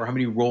have or how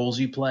many roles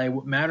you play.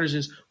 What matters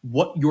is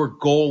what your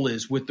goal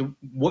is with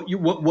what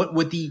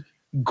the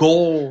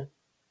goal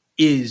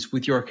is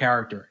with your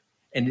character.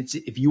 And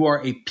if you are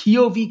a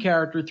POV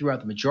character throughout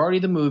the majority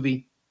of the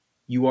movie,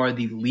 you are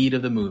the lead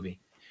of the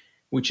movie,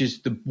 which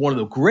is one of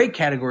the great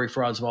category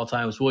frauds of all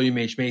time was William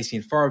H. Macy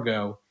in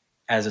Fargo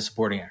as a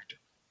supporting actor.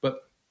 But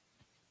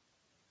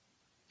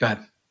go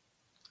ahead.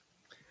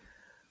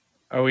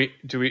 We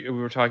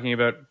were talking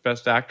about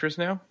Best Actress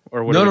now,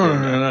 or what?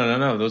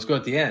 No. Those go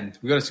at the end.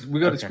 We go to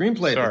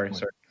screenplay. Sorry.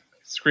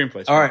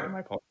 Screenplay. All right.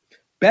 My fault.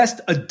 Best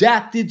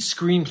adapted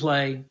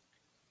screenplay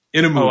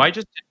in a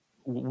movie.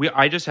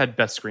 I just had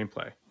best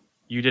screenplay.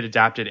 You did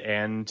adapted,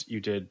 and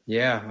you did.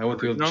 Yeah, I went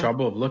through the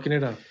trouble of looking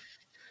it up.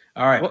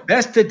 All right, well,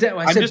 best adapted.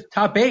 I said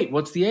top 8.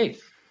 What's the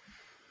 8th?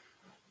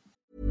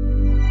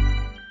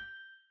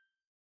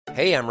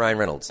 Hey, I'm Ryan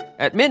Reynolds.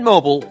 At Mint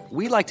Mobile,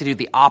 we like to do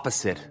the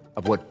opposite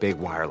of what Big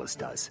Wireless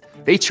does.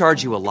 They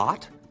charge you a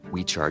lot.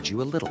 We charge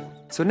you a little.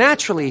 So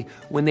naturally,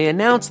 when they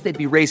announced they'd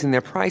be raising their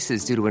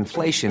prices due to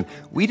inflation,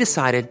 we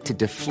decided to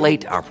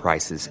deflate our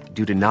prices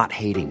due to not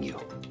hating you.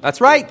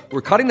 That's right.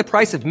 We're cutting the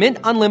price of Mint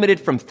Unlimited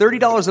from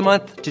 $30 a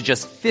month to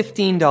just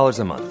 $15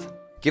 a month.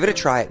 Give it a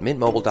try at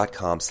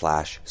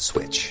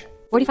mintmobile.com/switch.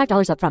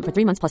 $45 up front for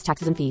 3 months plus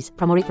taxes and fees.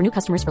 Promo rate for new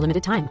customers for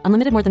limited time.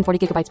 Unlimited more than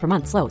 40 gigabytes per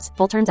month. Slows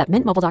full terms at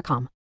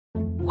mintmobile.com.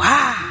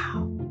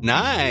 Wow.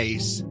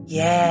 Nice.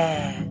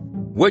 Yeah.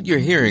 What you're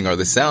hearing are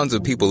the sounds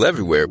of people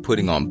everywhere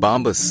putting on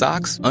Bombas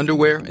socks,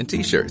 underwear, and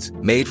T-shirts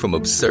made from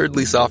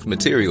absurdly soft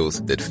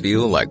materials that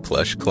feel like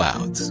plush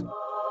clouds.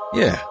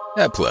 Yeah,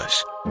 that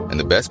plush. And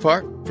the best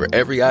part? For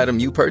every item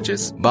you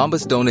purchase,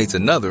 Bombas donates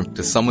another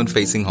to someone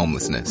facing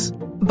homelessness.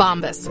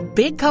 Bombas.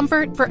 Big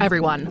comfort for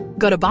everyone.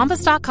 Go to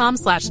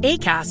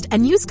bombas.com/ACAST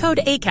and use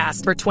code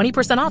ACAST for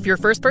 20% off your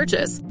first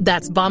purchase.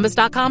 That's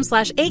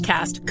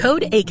bombas.com/ACAST.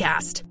 Code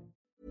ACAST.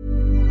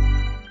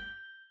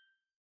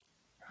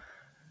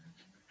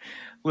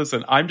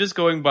 Listen, I'm just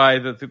going by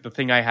the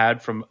thing I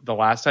had from the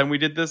last time we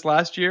did this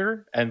last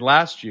year. And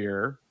last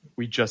year,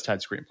 we just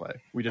had screenplay.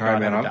 We did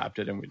not have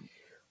adapted. And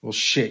Well,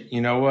 shit.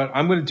 You know what?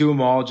 I'm going to do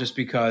them all just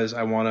because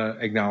I want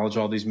to acknowledge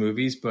all these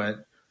movies.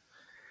 But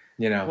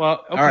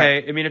Well, okay.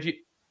 Right. I mean, if you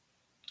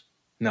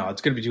no,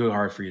 it's going to be too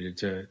hard for you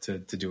to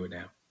do it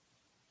now.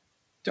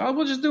 I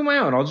will just do my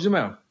own. I'll just do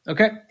my own.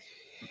 Okay.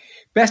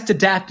 Best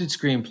adapted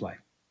screenplay.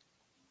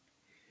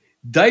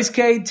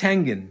 Daisuke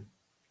Tengen,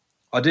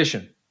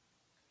 Audition.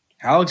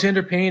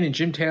 Alexander Payne and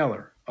Jim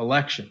Taylor,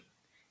 Election.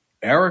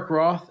 Eric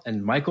Roth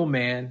and Michael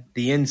Mann,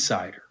 The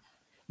Insider.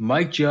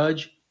 Mike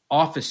Judge,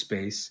 Office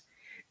Space.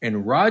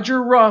 And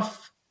Roger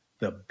Ruff,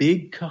 The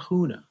Big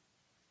Kahuna.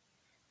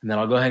 And then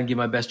I'll go ahead and give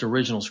my best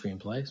original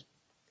screenplays.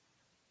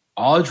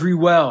 Audrey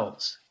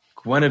Wells,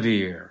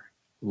 Guinevere.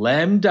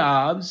 Lem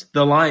Dobbs,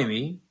 The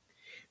Limey.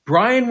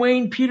 Brian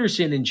Wayne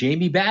Peterson and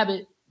Jamie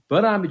Babbitt,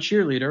 But I'm a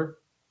Cheerleader.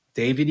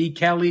 David E.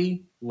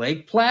 Kelly,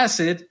 Lake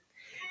Placid.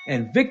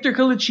 And Victor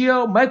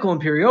Colicchio, Michael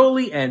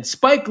Imperioli, and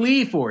Spike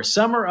Lee for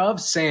Summer of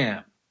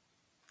Sam.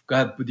 Go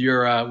ahead with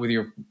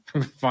your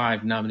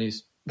 5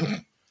 nominees.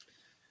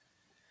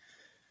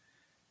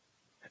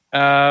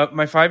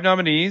 My 5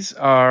 nominees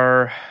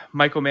are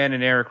Michael Mann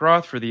and Eric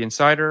Roth for The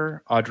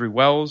Insider, Audrey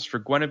Wells for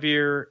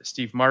Guinevere,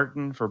 Steve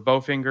Martin for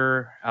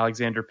Bowfinger,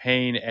 Alexander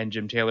Payne and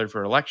Jim Taylor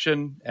for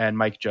Election, and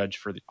Mike Judge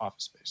for The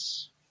Office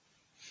Space.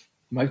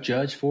 Mike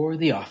Judge for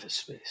The Office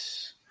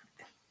Space.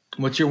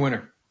 What's your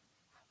winner?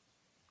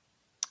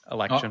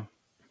 Election.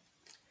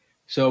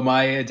 So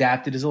my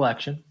adapted is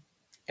Election,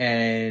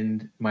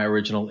 and my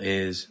original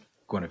is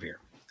Guinevere.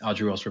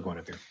 Audrey Wells for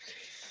Guinevere.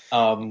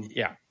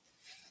 Yeah.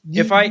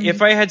 If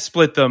I had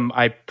split them,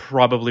 I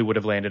probably would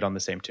have landed on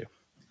the same 2.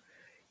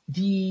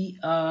 The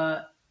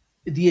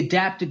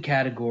adapted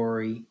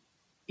category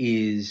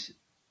is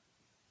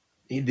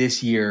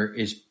this year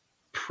is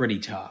pretty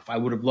tough. I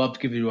would have loved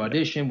to give it to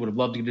Audition, would have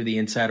loved to give it to The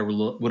Insider,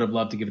 would have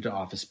loved to give it to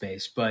Office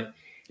Space, but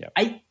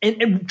I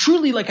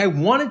truly, like, I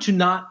wanted to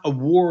not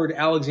award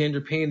Alexander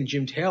Payne and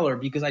Jim Taylor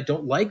because I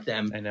don't like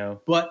them. I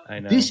know.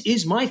 This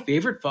is my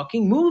favorite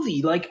fucking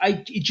movie. Like,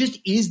 it just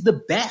is the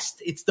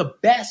best. It's the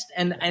best,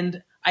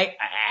 and I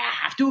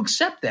have to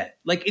accept that.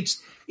 Like,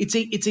 it's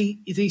a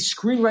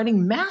screenwriting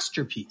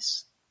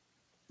masterpiece.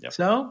 Yep.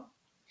 So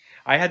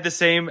I had the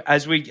same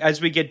as we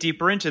get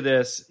deeper into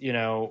this.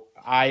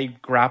 I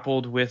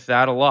grappled with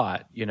that a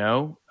lot.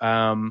 There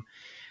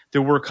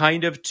were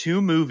kind of 2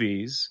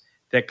 movies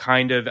that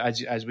kind of,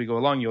 as we go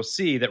along, you'll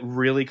see that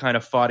really kind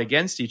of fought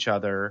against each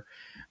other.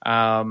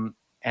 And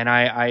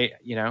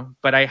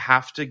but I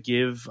have to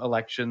give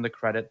Election the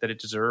credit that it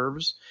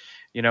deserves,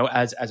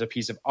 as a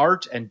piece of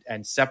art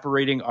and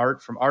separating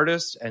art from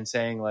artists and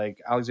saying,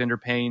 like, Alexander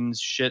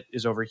Payne's shit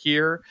is over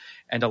here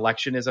and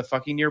Election is a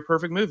fucking near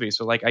perfect movie.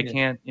 So, like, I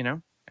can't,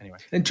 anyway.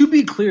 And to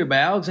be clear, by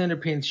Alexander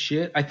Payne's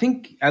shit, I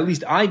think, at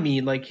least I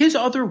mean, like, his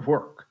other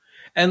work.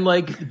 And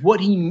like what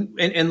he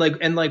and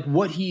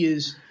what he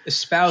is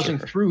espousing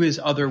through his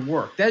other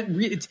work.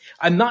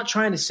 I'm not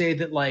trying to say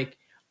that, like,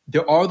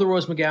 there are the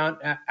Rose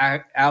McGowan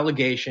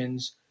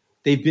allegations.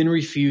 They've been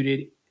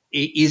refuted.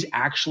 It is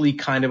actually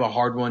kind of a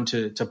hard one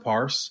to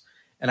parse,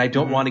 and I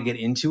don't want to get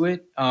into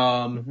it.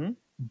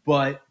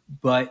 But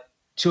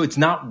so it's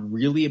not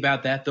really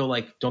about that, though.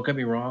 Like, don't get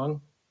me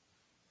wrong.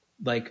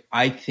 Like,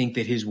 I think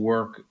that his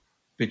work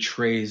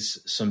betrays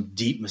some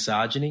deep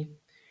misogyny,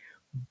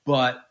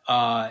 but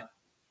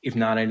if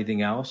not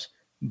anything else.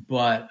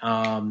 But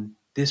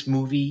this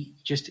movie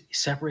just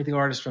separate the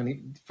artist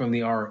from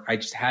the art. I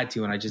just had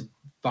to, and I just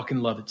fucking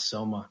love it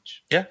so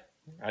much. Yeah,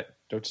 I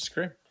don't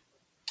disagree.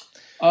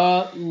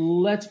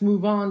 Let's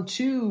move on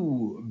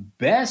to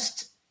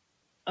best.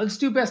 Let's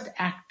do best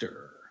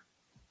actor.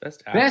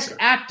 Best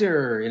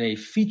actor in a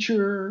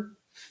feature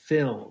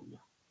film.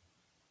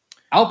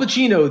 Al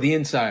Pacino, The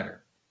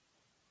Insider.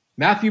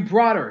 Matthew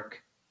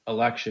Broderick,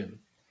 Election.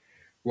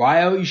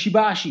 Ryo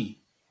Ishibashi,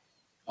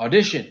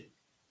 Audition.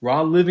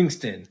 Ron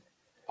Livingston,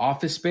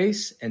 Office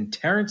Space, and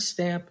Terrence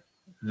Stamp,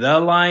 The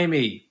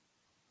Limey.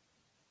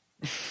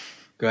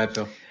 Go ahead,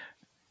 Phil.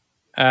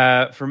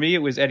 For me, it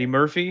was Eddie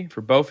Murphy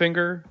for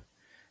Bowfinger,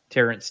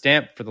 Terrence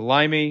Stamp for The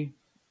Limey,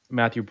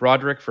 Matthew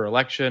Broderick for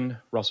Election,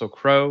 Russell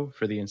Crowe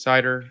for The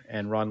Insider,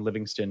 and Ron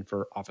Livingston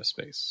for Office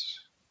Space.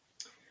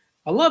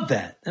 I love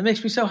that. That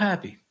makes me so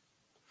happy.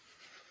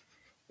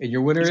 And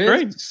your winner is?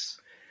 Great.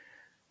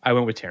 I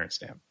went with Terrence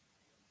Stamp.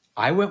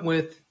 I went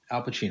with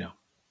Al Pacino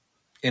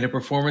in a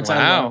performance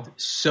I loved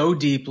so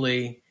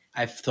deeply.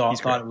 I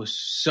thought it was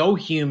so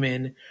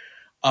human.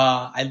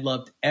 I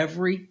loved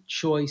every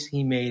choice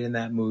he made in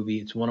that movie.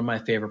 It's one of my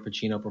favorite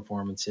Pacino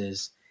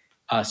performances.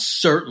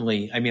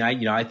 Certainly, I mean,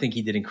 I think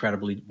he did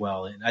incredibly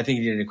well, and I think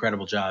he did an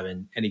incredible job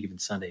in Any Given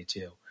Sunday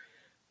too.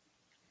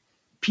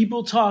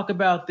 People talk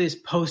about this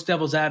post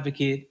Devil's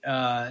Advocate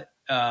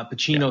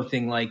Pacino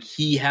thing, like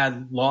he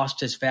had lost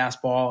his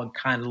fastball and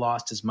kind of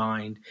lost his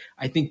mind.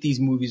 I think these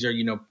movies are,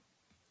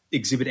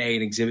 Exhibit A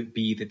and Exhibit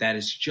B, that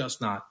is just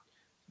not,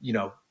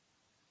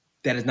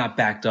 that is not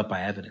backed up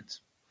by evidence.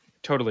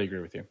 Totally agree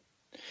with you.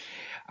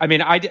 I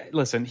mean, I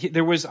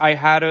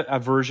had a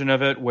version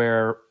of it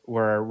where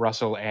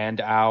Russell and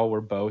Al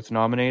were both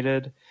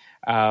nominated.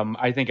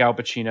 I think Al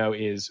Pacino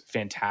is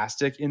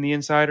fantastic in The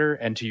Insider.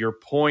 And to your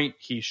point,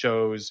 he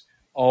shows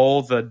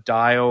all the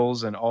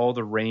dials and all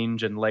the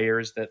range and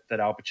layers that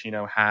Al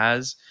Pacino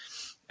has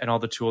and all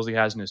the tools he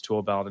has in his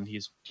tool belt. And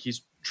he's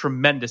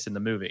tremendous in the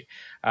movie.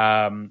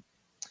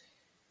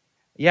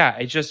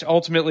 It just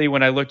ultimately,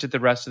 when I looked at the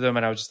rest of them,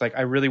 and I was just like,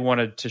 I really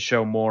wanted to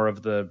show more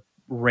of the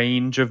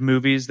range of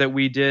movies that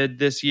we did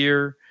this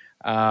year.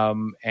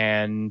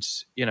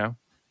 It's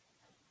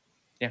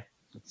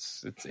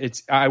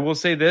I will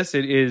say this,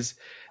 it is,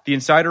 The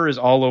Insider is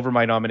all over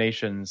my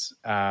nominations,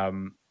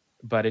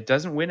 but it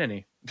doesn't win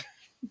any.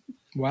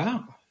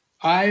 Wow.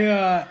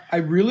 I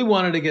really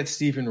wanted to get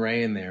Stephen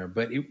Ray in there,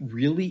 but it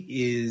really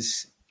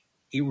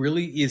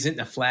isn't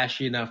a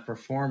flashy enough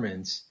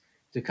performance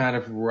to kind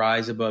of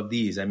rise above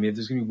these. I mean, if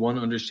there's going to be one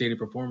understated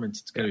performance,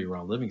 it's going to be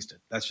Ron Livingston.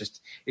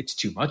 It's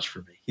too much for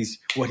me.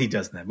 What he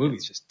does in that movie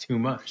is just too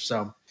much.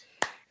 So,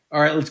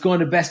 all right, let's go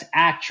into Best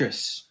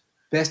Actress.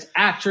 Best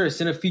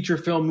Actress in a Feature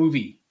Film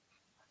Movie.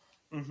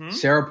 Mm-hmm.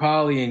 Sarah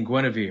Polley in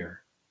Guinevere.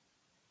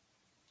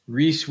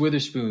 Reese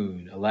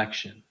Witherspoon,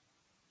 Election.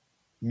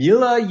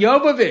 Mila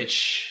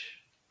Jovovich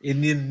in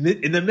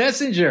The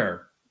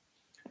Messenger.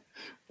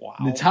 Wow.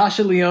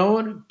 Natasha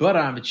Lyonne, But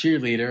I'm a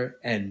Cheerleader,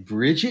 and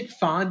Bridget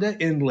Fonda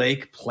in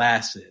Lake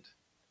Placid.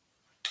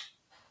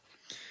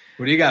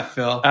 What do you got,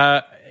 Phil?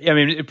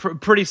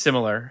 Pretty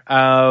similar.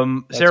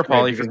 Sarah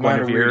Polley for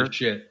Guinevere.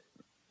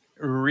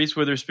 Reese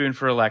Witherspoon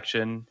for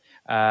Election.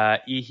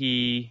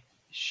 Ihi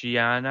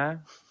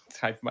Shiana.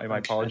 My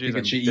apologies.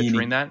 I'm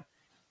butchering that.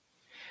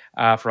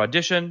 For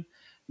Audition.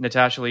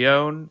 Natasha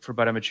Lyonne for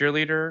But I'm a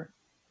Cheerleader.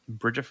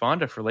 Bridget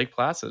Fonda for Lake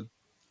Placid.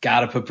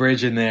 Gotta put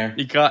Bridge in there.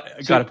 You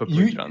gotta put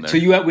Bridge on there. So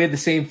we had the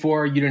same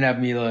four. You didn't have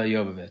Mila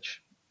Jovovich.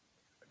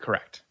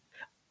 Correct.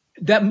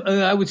 That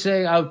I would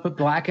say I would put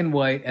Black and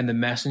White and The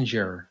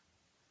Messenger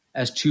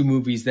as two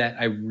movies that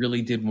I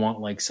really did want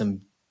like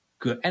some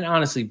good, and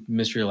honestly,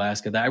 Mystery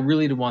Alaska, that I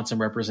really did want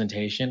some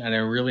representation, and I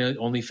really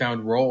only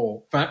found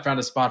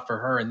a spot for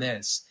her in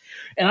this.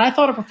 And I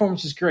thought her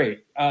performance was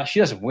great. She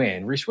doesn't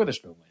win. Reese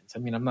Witherspoon wins. I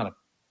mean, I'm not a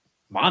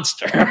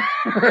monster.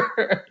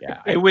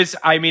 Yeah, it was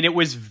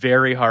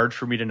very hard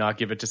for me to not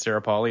give it to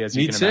Sarah Polley, as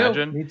you can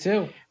imagine. Me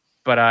too.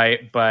 But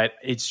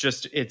it's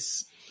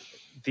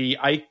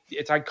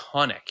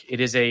iconic. It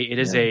is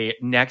a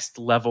next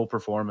level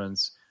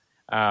performance.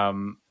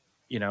 And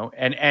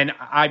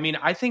I mean,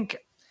 I think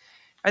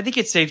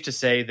it's safe to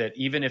say that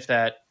even if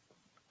that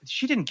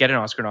she didn't get an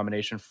Oscar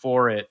nomination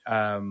for it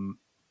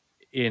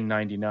in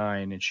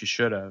 '99, and she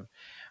should have,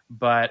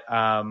 but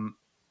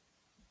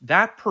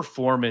that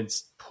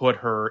performance put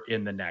her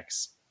in the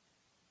next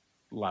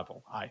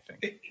level, I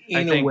think.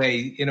 In a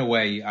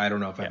way, I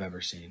don't know if I've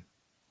ever seen.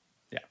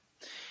 Yeah.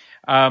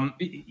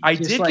 I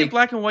did give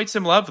Black and White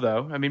some love,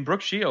 though. I mean,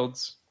 Brooke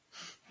Shields.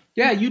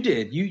 Yeah, you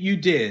did. You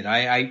did.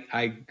 I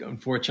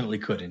unfortunately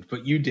couldn't,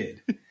 but you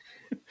did.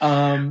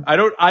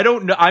 I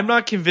don't know. I'm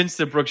not convinced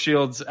that Brooke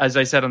Shields, as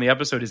I said on the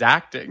episode, is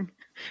acting.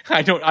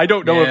 I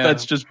don't know if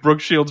that's just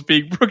Brooke Shields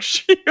being Brooke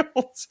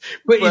Shields.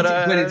 But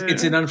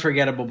it's an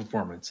unforgettable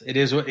performance.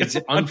 It's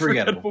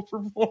unforgettable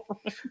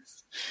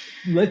performance.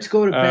 Let's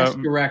go to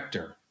Best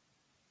Director.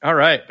 All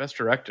right, Best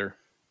Director.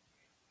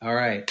 All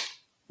right.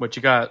 What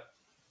you got?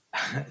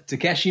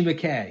 Takeshi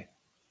Miike.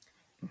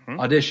 Mm-hmm.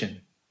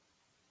 Audition.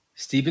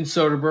 Steven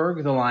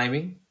Soderbergh, The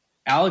Limey.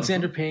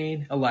 Alexander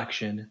Payne,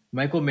 Election.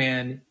 Michael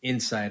Mann,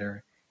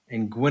 Insider.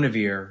 And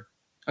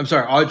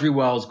Audrey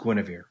Wells,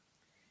 Guinevere.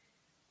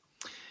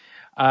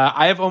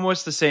 I have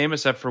almost the same,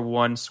 except for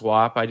one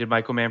swap. I did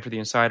Michael Mann for The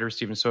Insider,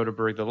 Steven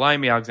Soderbergh, The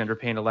Limey, Alexander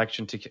Payne,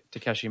 Election,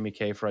 Takeshi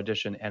Miike for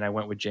Audition, and I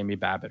went with Jamie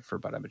Babbitt for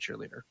But I'm a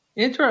Cheerleader.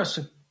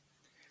 Interesting.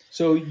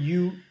 So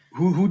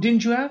who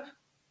didn't you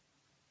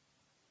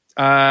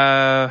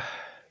have?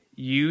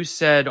 You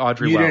said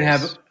Audrey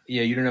Wells.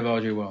 You didn't have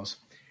Audrey Wells.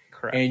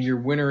 Correct. And your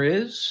winner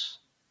is?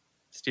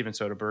 Steven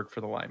Soderbergh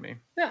for The Limey.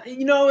 Yeah,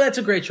 that's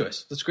a great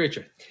choice.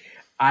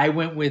 I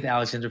went with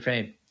Alexander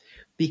Payne.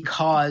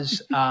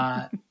 Because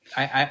I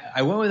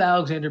went with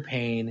Alexander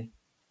Payne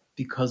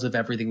because of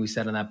everything we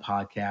said on that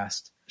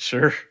podcast.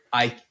 Sure.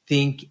 I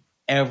think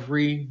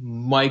every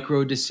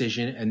micro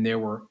decision, and there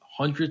were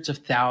hundreds of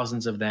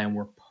thousands of them,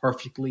 were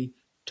perfectly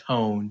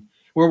tuned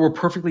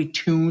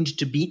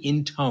to be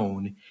in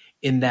tone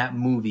in that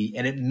movie.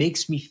 And it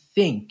makes me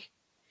think,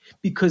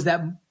 because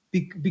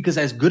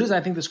as good as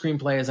I think the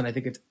screenplay is, and I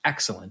think it's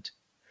excellent,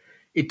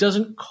 it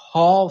doesn't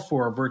call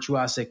for a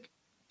virtuosic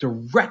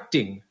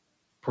directing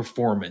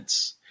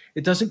performance.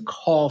 It doesn't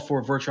call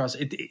for virtuous.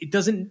 It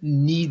doesn't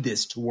need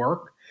this to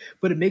work,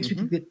 but it makes me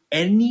think that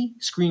any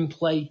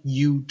screenplay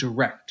you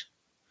direct,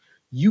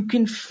 you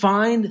can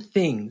find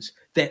things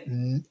that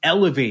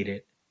elevate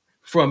it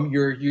from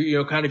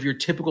your kind of your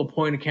typical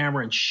point of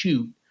camera and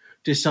shoot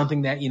to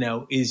something that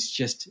is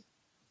just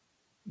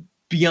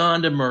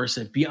beyond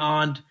immersive,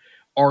 beyond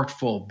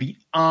artful,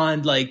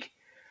 beyond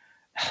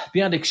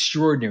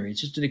extraordinary.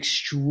 It's just an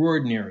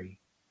extraordinary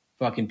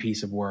fucking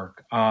piece of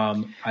work.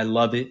 I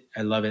love it.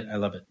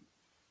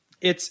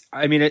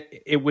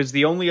 It was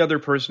the only other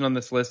person on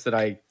this list that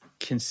I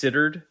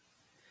considered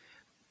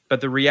But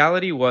the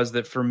reality was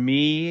that for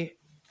me,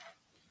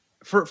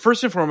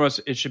 first and foremost,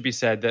 it should be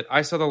said that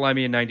I saw The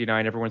Limey in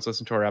 99. Everyone's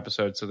listened to our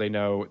episode, so they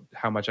know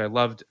how much I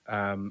loved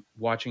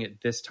watching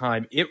it this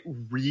time. It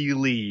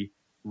really,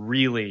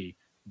 really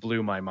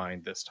blew my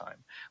mind this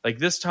time. Like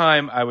this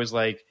time I was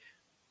like,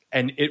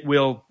 and it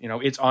will,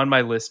 it's on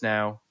my list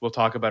now. We'll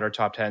talk about our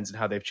top 10s and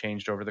how they've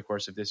changed over the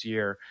course of this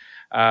year.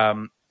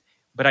 But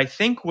I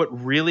think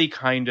what really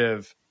kind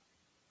of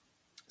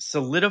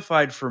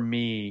solidified for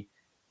me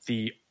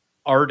the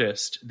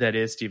artist that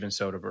is Steven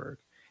Soderbergh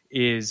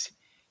is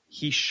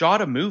he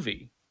shot a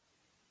movie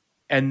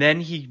and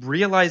then he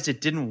realized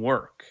it didn't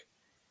work.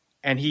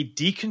 And he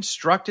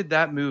deconstructed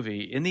that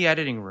movie in the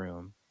editing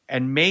room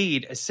and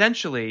made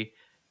essentially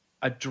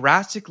a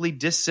drastically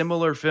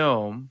dissimilar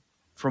film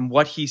from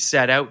what he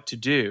set out to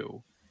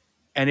do.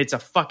 And it's a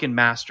fucking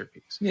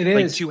masterpiece. It is.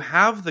 Like to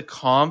have the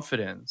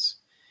confidence,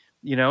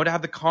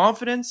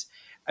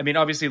 I mean,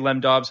 obviously Lem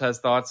Dobbs has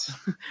thoughts,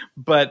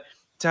 but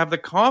to have the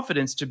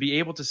confidence to be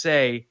able to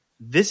say,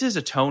 this is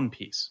a tone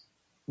piece.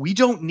 We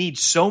don't need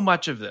so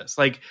much of this.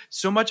 Like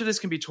so much of this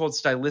can be told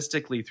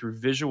stylistically through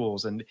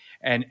visuals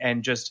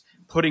and just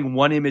putting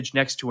one image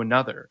next to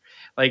another.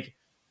 Like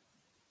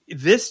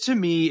this to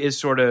me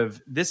is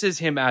this is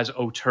him as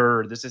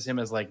auteur. This is him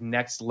as like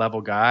next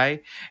level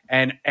guy.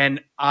 And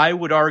I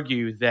would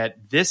argue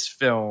that this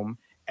film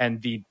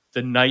and the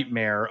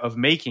nightmare of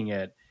making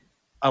it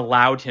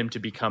allowed him to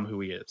become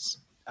who he is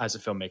as a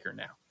filmmaker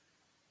now.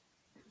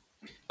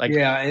 Like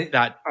I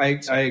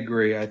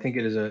agree. I think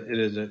it is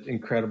an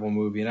incredible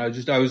movie. And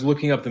I was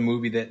looking up the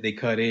movie that they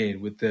cut in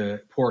with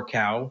the poor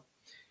cow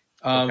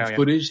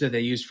footage that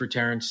they used for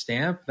Terrence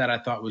Stamp that I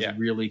thought was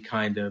really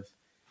kind of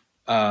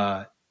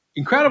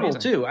incredible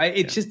amazing. Too.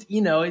 It's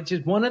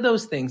just one of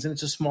those things, and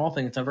it's a small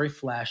thing. It's not a very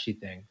flashy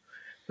thing,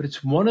 but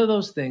it's one of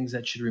those things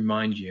that should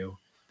remind you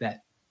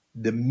that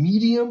the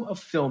medium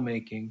of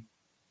filmmaking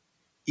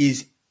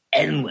is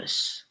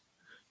endless.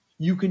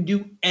 You can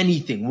do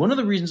anything. One of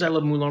the reasons I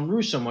love Moulin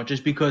Rouge so much is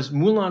because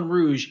Moulin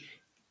Rouge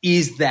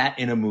is that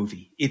in a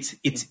movie. It's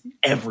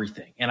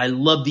everything. And I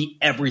love the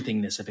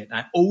everythingness of it. And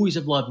I always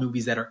have loved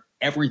movies that are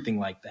everything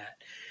like that.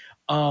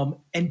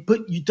 But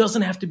it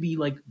doesn't have to be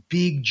like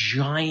big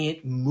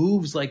giant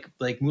moves like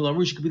Moulin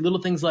Rouge. It could be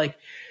little things like,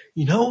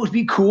 it would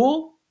be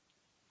cool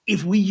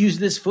if we use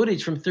this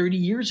footage from 30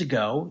 years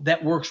ago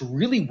that works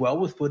really well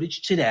with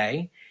footage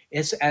today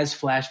as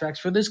flashbacks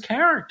for this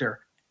character.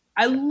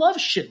 I love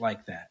shit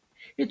like that.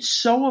 It's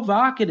so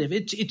evocative.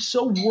 It's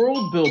so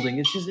world building.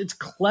 It's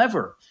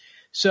clever.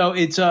 So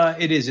it's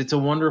a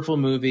wonderful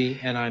movie,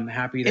 and I'm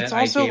happy that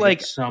I gave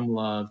it some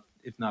love,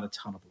 if not a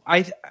ton of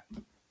love.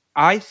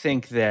 I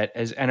think that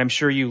and I'm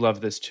sure you love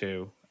this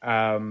too.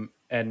 And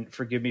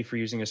forgive me for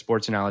using a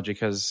sports analogy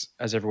because,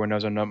 as everyone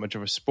knows, I'm not much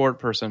of a sports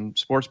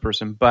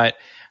person. But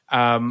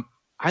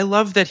I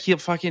love that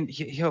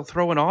he'll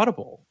throw an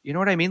audible. You know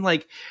what I mean?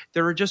 Like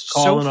there are just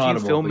so few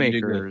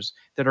filmmakers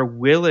that are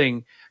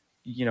willing.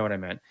 You know what I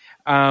meant?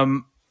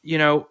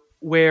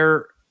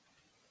 Where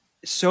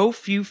so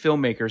few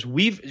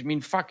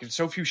filmmakers,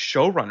 so few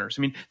showrunners.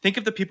 I mean, think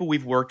of the people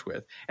we've worked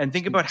with and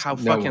think about how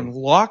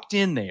locked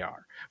in they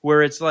are,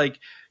 where it's like,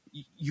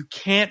 you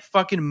can't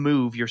fucking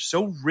move. You're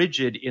so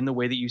rigid in the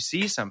way that you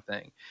see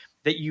something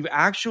that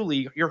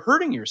you're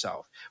hurting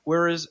yourself.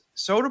 Whereas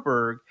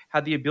Soderbergh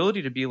had the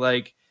ability to be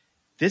like,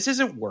 this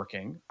isn't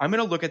working. I'm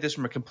going to look at this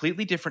from a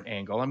completely different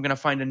angle. I'm going to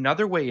find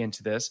another way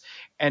into this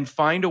and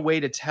find a way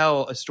to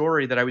tell a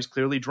story that I was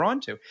clearly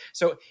drawn to.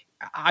 So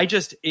I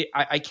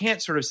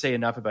can't sort of say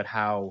enough about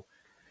how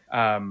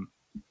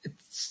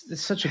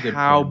it's such a good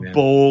point,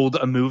 bold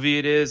a movie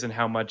it is and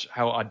how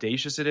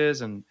audacious it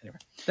is. And anyway,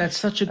 that's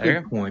such a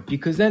good point,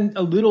 because then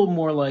a little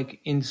more like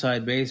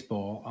inside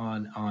baseball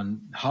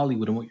on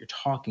Hollywood and what you're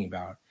talking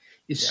about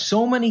is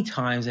so many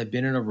times I've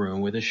been in a room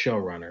with a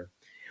showrunner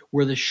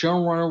where the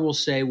showrunner will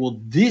say,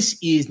 well, this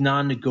is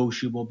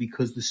non-negotiable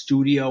because the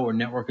studio or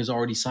network has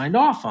already signed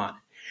off on it.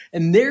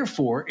 And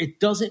therefore, it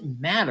doesn't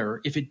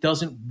matter if it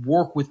doesn't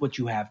work with what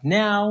you have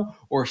now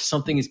or if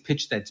something is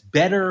pitched that's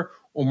better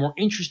or more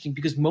interesting,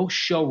 because most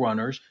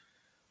showrunners,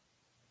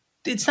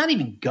 it's not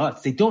even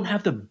guts. They don't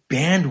have the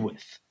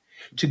bandwidth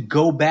to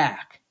go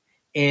back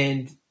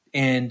and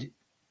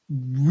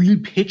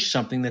re-pitch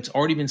something that's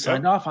already been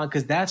signed off on,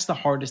 because that's the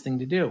hardest thing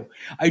to do.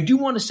 I do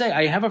want to say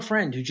I have a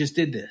friend who just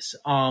did this.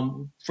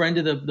 Friend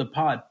of the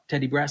pod,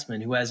 Teddy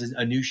Bressman, who has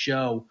a new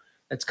show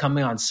that's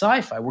coming on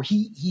Sci-Fi, where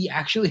he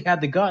actually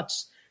had the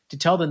guts to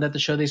tell them that the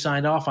show they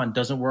signed off on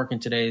doesn't work in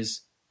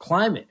today's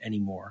climate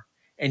anymore.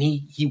 And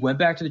he went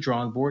back to the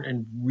drawing board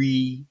and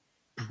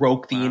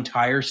broke the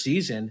entire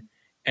season,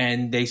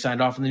 and they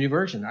signed off on the new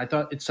version. I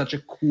thought it's such a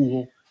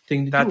cool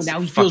thing to do. And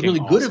now he feels really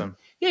good.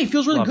 He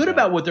feels really good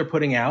about what they're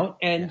putting out,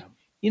 and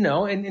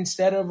and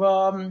instead of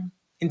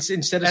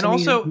something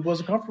also, he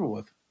wasn't comfortable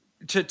with.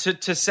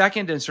 To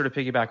second and sort of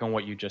piggyback on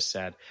what you just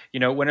said,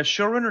 when a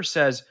showrunner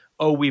says,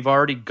 "Oh, we've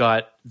already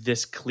got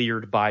this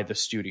cleared by the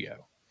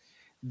studio,"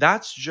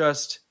 that's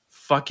just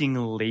fucking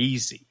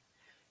lazy.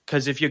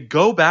 Because if you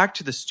go back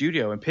to the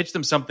studio and pitch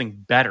them something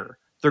better,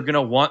 they're going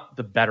to want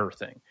the better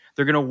thing.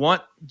 They're going to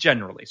want,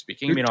 generally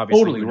speaking, You're I mean,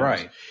 obviously, totally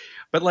right.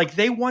 But like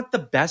they want the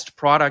best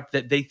product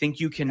that they think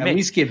you can make. At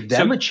least give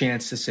them a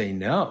chance to say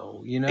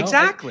no, you know?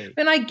 Exactly.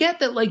 And I get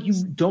that, like, you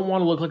don't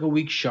want to look like a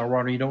weak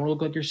showrunner. You don't want to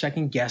look like you're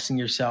second guessing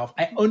yourself.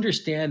 I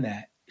understand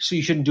that. So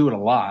you shouldn't do it a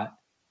lot.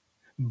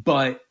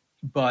 But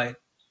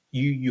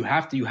you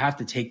have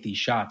to take these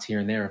shots here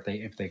and there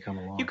if they come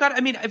along. You got. I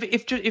mean,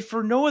 if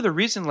for no other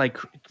reason, like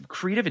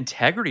creative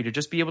integrity, to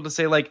just be able to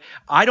say, like,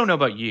 I don't know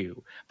about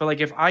you, but like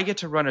if I get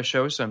to run a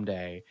show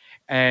someday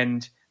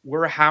and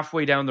we're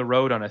halfway down the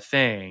road on a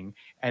thing,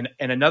 and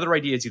another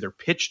idea is either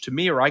pitched to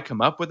me or I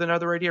come up with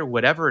another idea or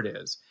whatever it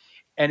is,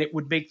 and it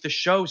would make the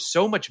show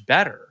so much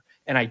better,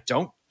 and I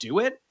don't do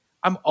it,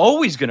 I'm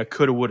always gonna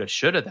coulda, woulda,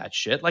 shoulda that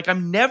shit. Like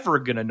I'm never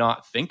gonna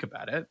not think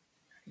about it.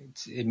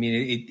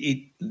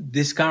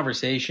 This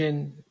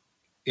conversation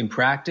in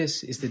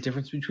practice is the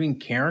difference between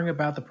caring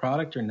about the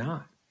product or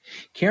not.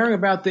 Caring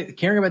about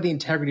the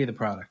integrity of the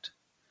product,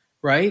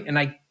 right? And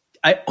I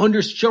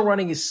understand show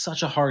running is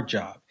such a hard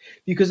job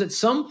because at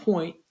some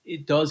point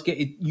it does get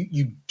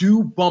you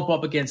do bump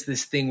up against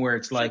this thing where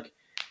it's like,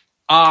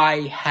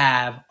 I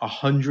have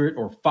 100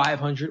 or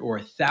 500 or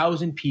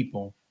 1,000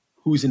 people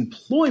whose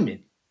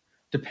employment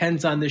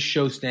depends on this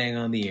show staying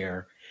on the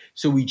air.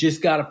 So we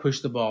just got to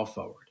push the ball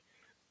forward.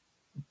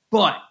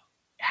 But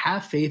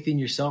have faith in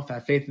yourself.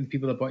 Have faith in the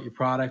people that bought your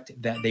product,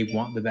 that they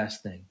want the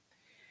best thing.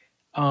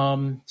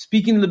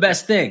 Speaking of the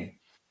best thing.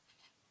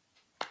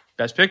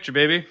 Best picture,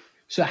 baby.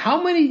 So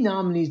how many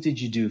nominees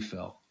did you do,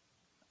 Phil?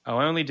 Oh,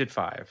 I only did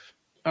 5.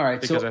 All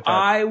right, so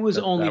I was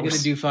only going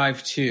to do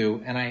 5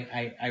 too, and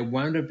I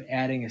wound up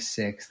adding a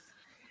 6th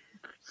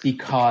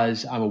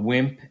because I'm a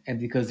wimp and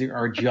because there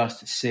are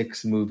just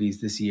 6 movies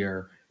this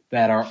year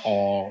that are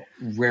all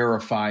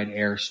rarefied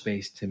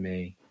airspace to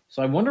me.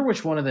 So I wonder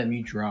which one of them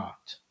you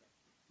dropped.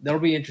 That'll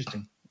be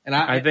interesting. And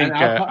I think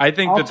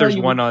that there's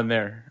one on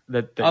there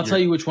that I'll tell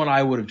you which one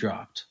I would have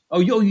dropped. Oh,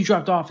 you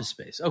dropped Office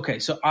Space. Okay,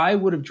 so I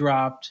would have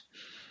dropped.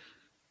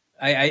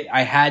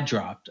 I had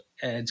dropped,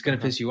 and it's going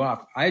to piss you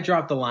off. I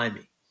dropped The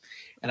Limey,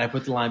 and I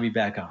put The Limey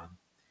back on.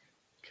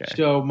 Okay.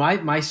 So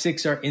my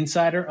 6 are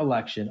Insider,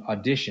 Election,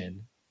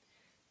 Audition,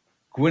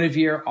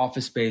 Guinevere,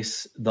 Office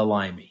Space, The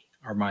Limey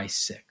are my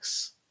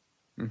 6.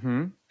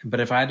 Mm-hmm. But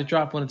if I had to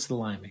drop one, it's The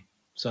Limey.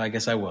 So I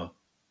guess I will.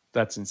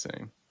 That's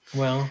insane.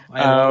 Well,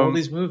 I love all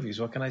these movies.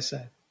 What can I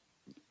say?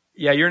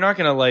 Yeah, you're not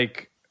going to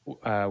like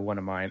one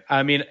of mine.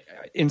 I mean,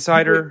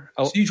 Insider.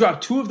 So you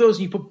dropped 2 of those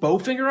and you put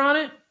Bowfinger on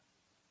it?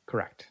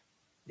 Correct.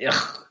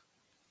 Ugh.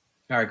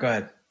 All right, go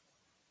ahead.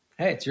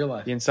 Hey, it's your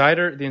life. The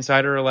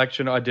Insider,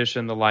 Election,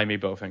 Audition, The Limey,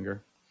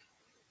 Bowfinger.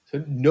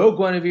 So no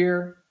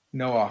Guinevere,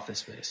 no Office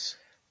Space.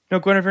 No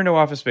Guinevere, no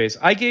Office Space.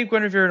 I gave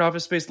Guinevere and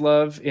Office Space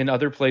love in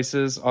other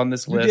places on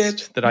this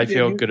list that I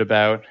feel good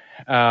about.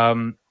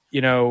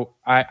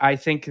 I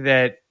think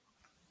that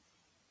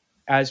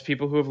as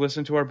people who have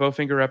listened to our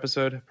Bowfinger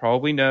episode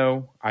probably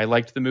know, I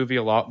liked the movie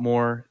a lot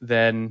more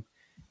than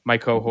my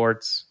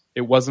cohorts.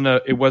 It wasn't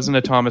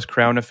a Thomas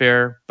Crown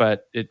affair,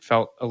 but it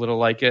felt a little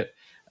like it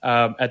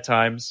at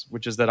times,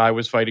 which is that I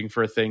was fighting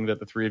for a thing that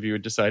the 3 of you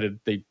had decided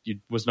it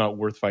was not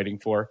worth fighting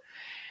for.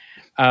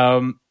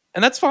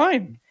 And that's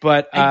fine,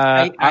 but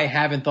I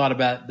haven't thought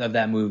about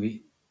that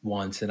movie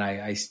once, and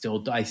I still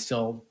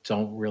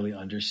don't really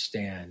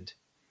understand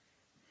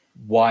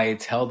why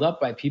it's held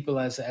up by people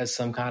as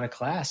some kind of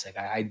classic.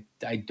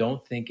 I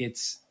don't think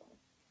it's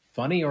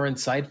funny or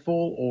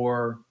insightful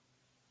or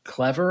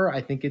clever.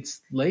 I think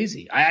it's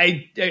lazy.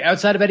 I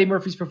outside of Eddie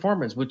Murphy's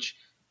performance, which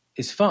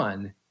is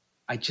fun,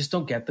 I just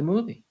don't get the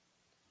movie.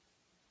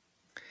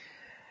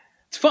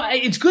 It's fun.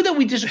 It's good that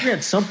we disagree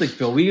on something,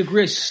 Phil. We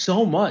agree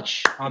so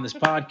much on this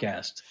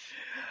podcast.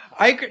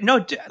 I agree.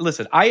 No,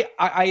 listen.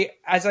 I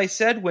as I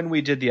said when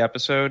we did the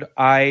episode,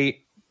 I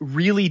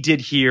really did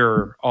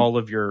hear all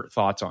of your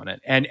thoughts on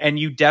it, and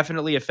you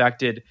definitely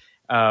affected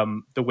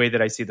the way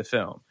that I see the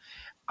film.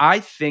 I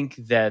think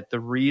that the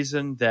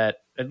reason that,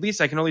 at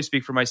least I can only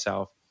speak for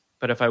myself,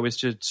 but if I was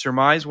to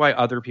surmise why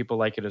other people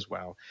like it as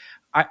well,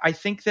 I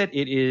think that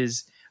it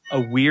is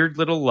a weird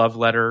little love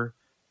letter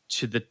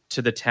to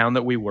the town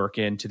that we work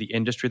in, to the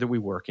industry that we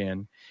work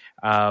in.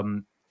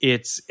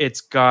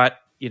 It's got,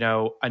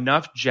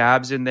 enough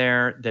jabs in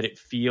there that it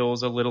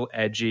feels a little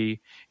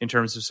edgy in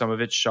terms of some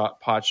of its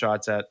pot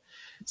shots at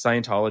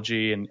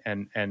Scientology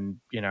and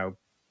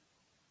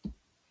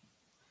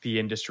the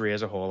industry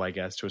as a whole, I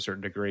guess, to a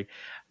certain degree.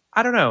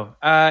 I don't know.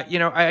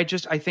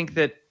 I think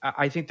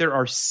there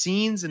are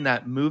scenes in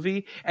that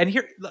movie, and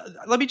here,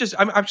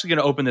 I'm actually going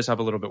to open this up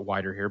a little bit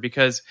wider here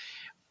because,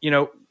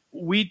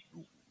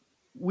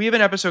 we have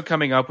an episode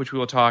coming up, which we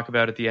will talk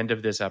about at the end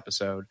of this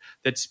episode,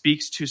 that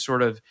speaks to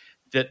sort of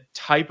the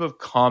type of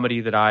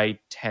comedy that I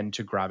tend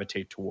to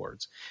gravitate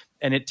towards.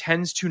 And it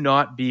tends to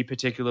not be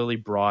particularly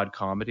broad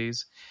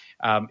comedies.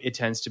 It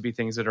tends to be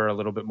things that are a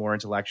little bit more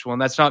intellectual.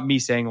 And that's not me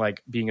saying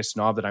like being a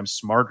snob that I'm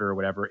smarter or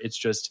whatever. It's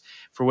just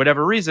for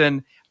whatever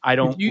reason, I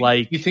don't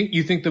like. You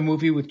think the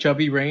movie with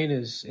Chubby Rain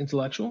is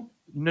intellectual?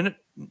 No,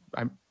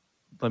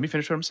 let me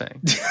finish what I'm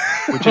saying,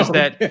 which is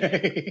that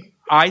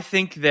I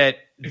think that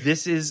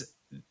this is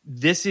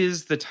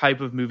the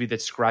type of movie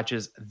that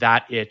scratches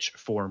that itch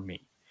for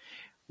me.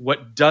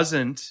 What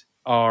doesn't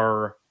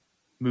are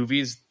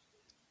movies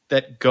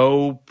that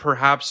go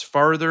perhaps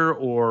farther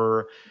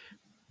or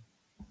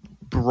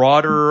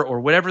broader or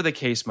whatever the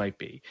case might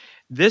be.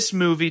 This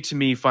movie to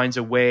me finds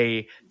a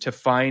way to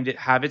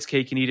have its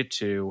cake and eat it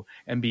too,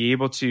 and be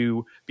able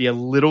to be a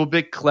little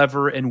bit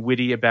clever and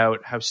witty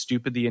about how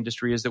stupid the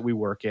industry is that we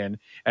work in,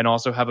 and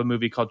also have a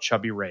movie called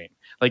Chubby Rain.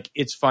 Like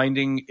it's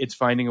finding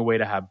a way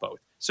to have both.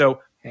 So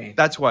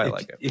that's why I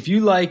like it. If you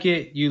like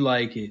it, you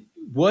like it.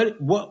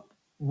 What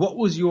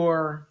was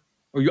your,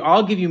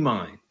 I'll give you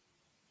mine,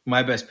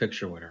 my best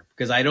picture winner,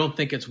 because I don't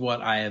think it's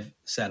what I have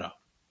set up.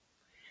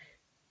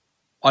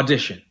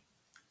 Audition.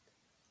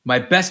 My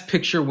best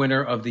picture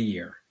winner of the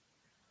year.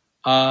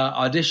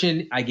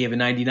 Audition, I gave a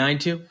 99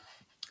 to.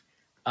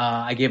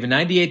 I gave a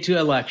 98 to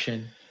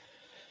Election.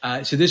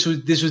 So this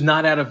was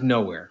not out of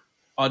nowhere.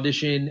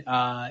 Audition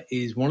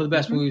is one of the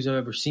best movies I've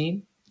ever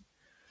seen.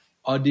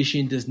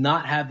 Audition does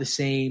not have the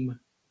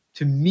same,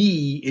 to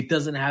me, it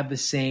doesn't have the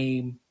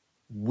same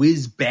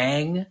whiz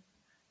bang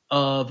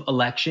of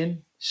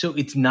Election. So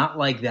it's not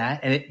like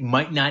that. And it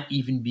might not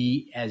even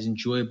be as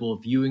enjoyable a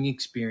viewing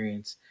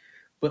experience.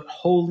 But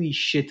holy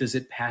shit, does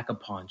it pack a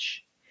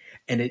punch.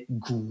 And it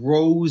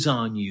grows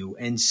on you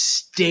and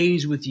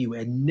stays with you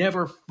and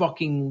never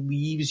fucking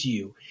leaves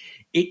you.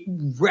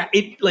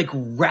 It like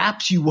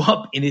wraps you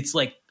up in its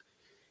like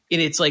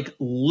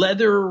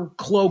leather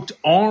cloaked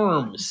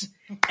arms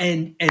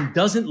and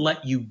doesn't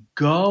let you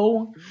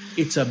go.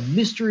 It's a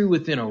mystery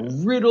within a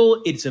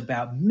riddle. It's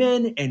about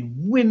men and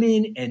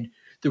women and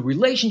the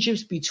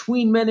relationships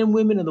between men and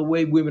women and the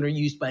way women are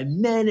used by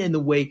men and the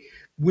way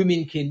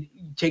women can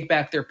take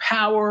back their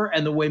power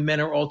and the way men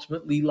are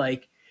ultimately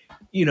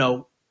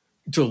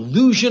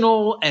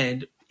delusional.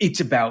 And it's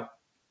not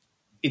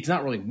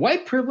really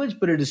white privilege,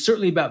 but it is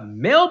certainly about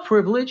male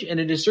privilege.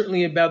 And it is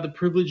certainly about the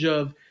privilege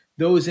of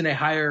those in a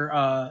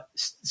higher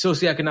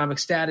socioeconomic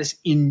status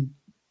in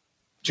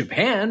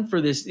Japan for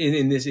this,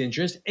 in this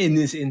instance.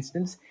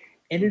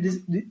 And it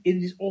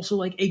is also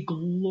like a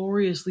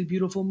gloriously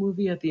beautiful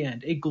movie at the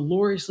end, a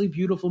gloriously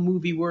beautiful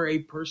movie where a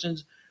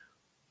person's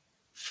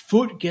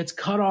foot gets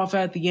cut off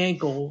at the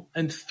ankle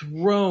and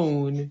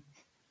thrown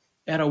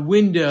at a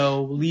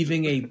window,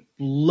 leaving a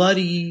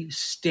bloody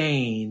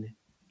stain.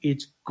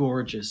 It's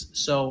gorgeous.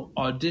 So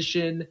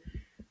Audition,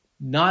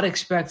 not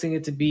expecting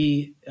it to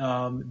be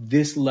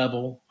this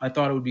level. I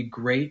thought it would be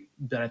great,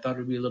 but I thought it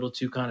would be a little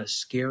too kind of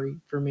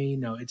scary for me.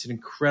 No, it's an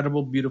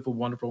incredible, beautiful,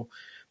 wonderful,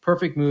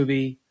 perfect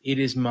movie. It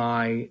is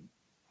my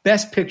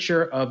best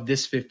picture of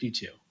this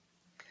 52.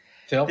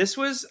 Phil? This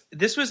was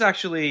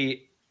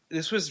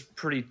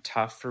pretty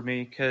tough for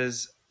me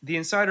because the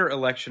Insider,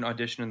 Election,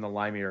 Audition, and The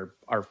Limey are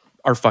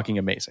fucking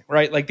amazing,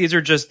 right? Like these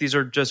are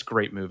just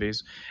great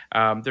movies.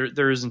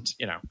 There isn't,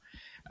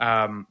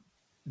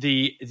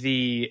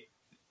 the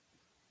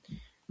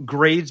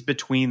grades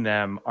between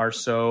them are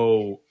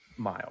so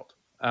mild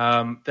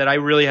that I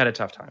really had a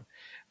tough time.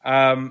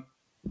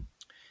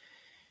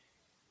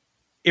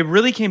 It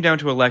really came down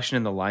to Election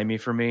and The Limey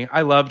for me.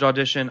 I loved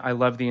Audition. I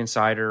loved The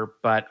Insider,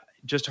 but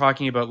just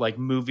talking about like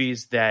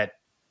movies that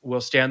will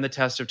stand the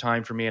test of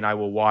time for me and I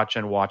will watch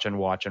and watch and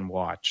watch and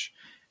watch.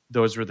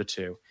 Those were the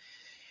two.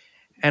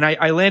 And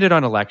I landed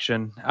on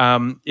Election.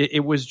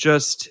 It was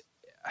just,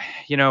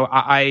 when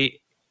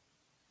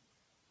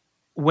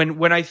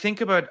I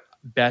think about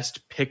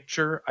best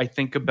picture, I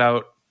think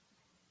about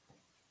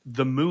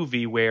the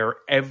movie where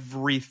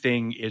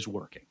everything is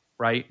working,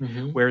 right?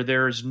 Mm-hmm. Where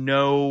there's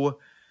no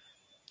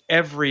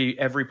every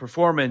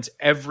performance,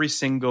 every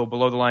single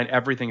below the line,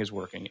 everything is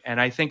working. And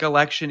I think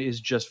Election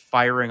is just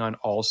firing on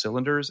all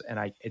cylinders,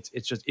 and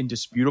it's just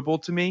indisputable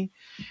to me.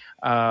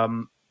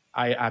 I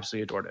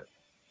absolutely adored it.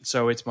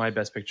 So it's my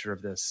best picture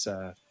of this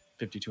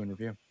 52 in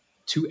review.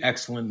 Two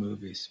excellent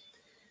movies.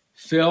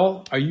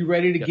 Phil, are you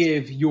ready to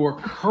give your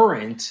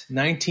current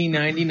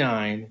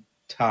 1999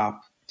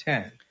 top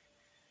 10?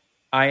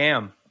 I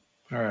am.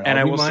 All right. And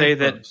I will say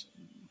that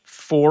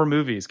 4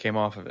 movies came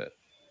off of it.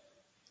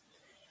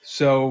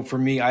 So for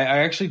me, I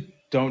actually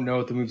don't know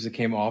what the movies that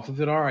came off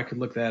of it are. I could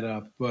look that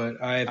up,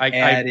 but I've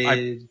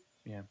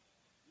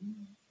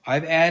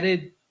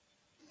added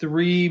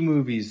 3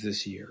 movies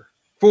this year.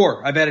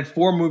 4. I've added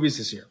 4 movies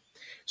this year.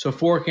 So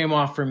 4 came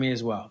off for me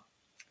as well.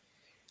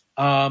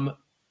 I'll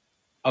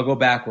go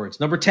backwards.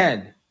 Number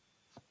 10,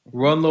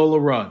 Run Lola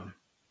Run.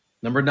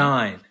 Number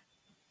 9,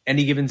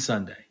 Any Given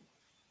Sunday.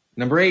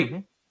 Number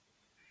 8,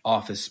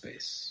 Office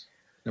Space.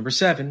 Number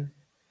 7,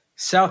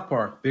 South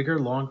Park, Bigger,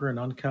 Longer, and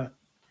Uncut.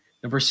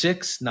 Number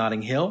 6,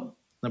 Notting Hill.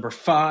 Number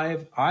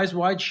 5, Eyes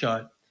Wide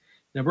Shut.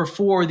 Number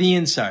 4, The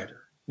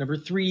Insider. Number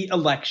 3,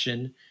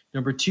 Election.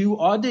 Number 2,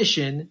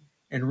 Audition.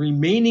 And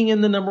remaining in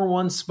the number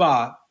 1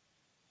 spot,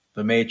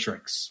 The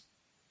Matrix.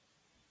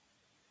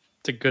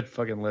 It's a good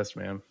fucking list,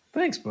 man.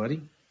 Thanks, buddy.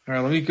 All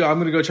right, let me go. I'm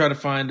going to go try to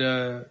find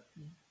the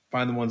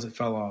ones that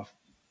fell off.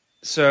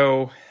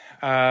 So,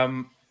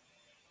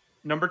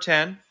 number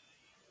 10,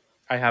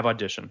 I have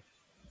Audition.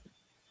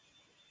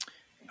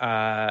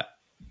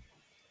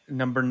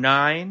 Number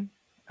 9,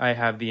 I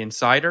have The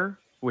Insider,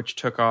 which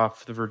took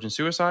off The Virgin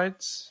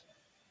Suicides.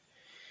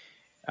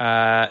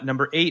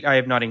 Number 8, I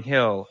have Notting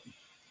Hill.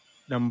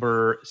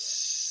 Number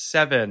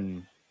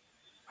 7,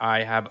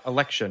 I have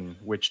Election,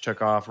 which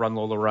took off Run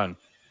Lola Run.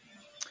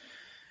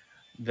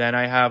 Then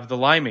I have The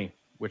Limey,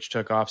 which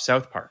took off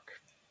South Park.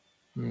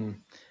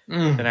 Then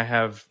I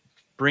have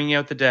Bringing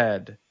Out the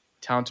Dead,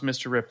 Talented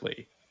Mr.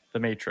 Ripley, The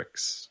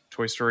Matrix,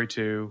 Toy Story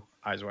 2,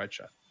 Eyes Wide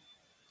Shut.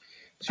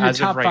 So your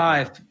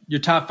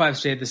top five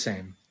stayed the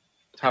same.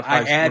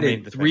 I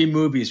added 3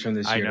 movies from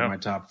this year to my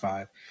top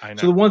 5. I know.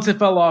 So the ones that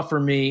fell off for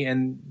me,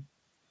 and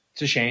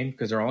it's a shame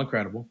because they're all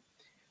incredible.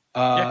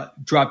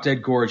 Drop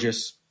Dead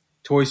Gorgeous,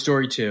 Toy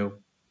Story 2,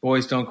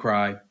 Boys Don't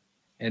Cry,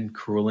 and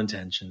Cruel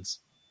Intentions.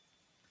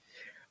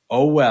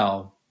 Oh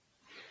well.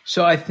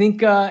 So I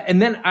think,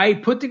 and then I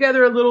put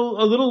together a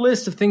little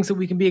list of things that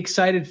we can be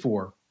excited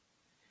for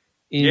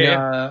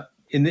in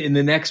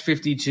the next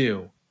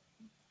 52.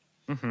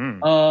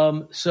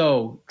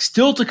 So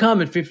still to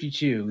come at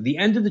 52, the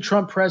end of the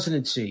Trump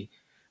presidency.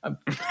 I'm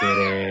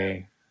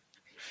kidding.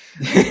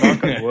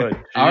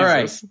 Wood. All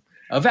right.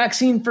 A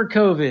vaccine for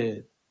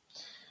COVID.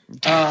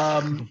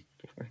 All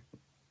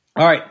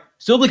right.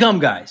 Still to come,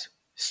 guys.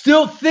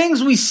 Still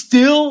things we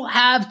still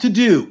have to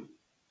do.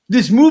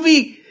 This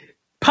movie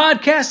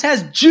podcast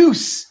has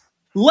juice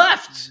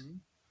left.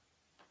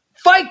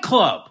 Fight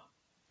Club.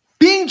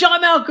 Being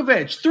John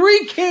Malkovich.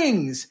 3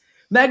 Kings.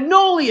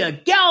 Magnolia,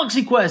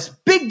 Galaxy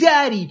Quest, Big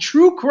Daddy,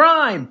 True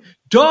Crime,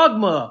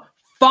 Dogma,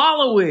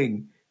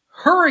 Following,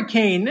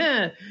 Hurricane,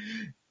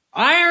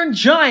 Iron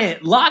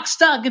Giant, Lock,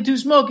 Stock, and 2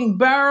 Smoking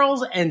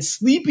Barrels, and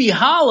Sleepy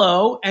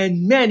Hollow,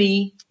 and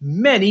many,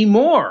 many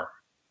more.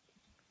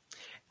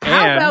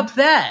 How about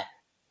that?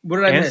 What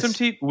did I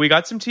miss? We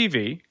got some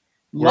TV.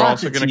 We're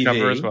Lots also of going to TV.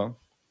 cover as well.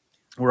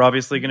 We're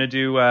obviously going to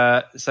do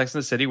Sex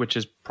and the City, which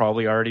is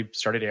probably already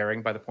started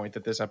airing by the point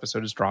that this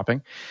episode is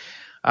dropping.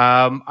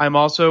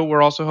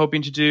 We're also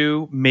hoping to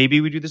do,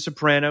 maybe we do The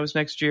Sopranos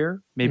next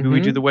year. Maybe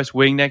we do The West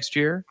Wing next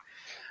year.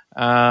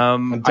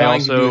 I'm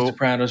dying to do The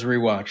Sopranos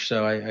rewatch,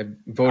 so I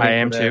voted I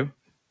am for that. too.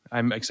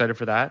 I'm excited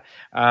for that.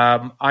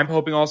 I'm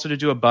hoping also to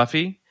do a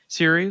Buffy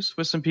series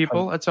with some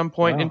people at some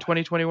point in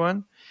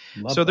 2021.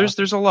 So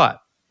there's a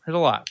lot. There's a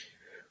lot.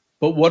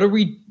 But what do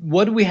we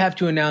have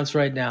to announce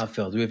right now,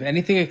 Phil? Do we have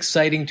anything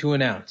exciting to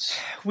announce?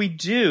 We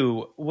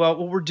do. Well,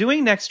 what we're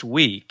doing next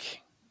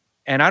week,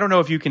 and I don't know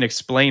if you can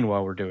explain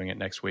why we're doing it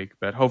next week,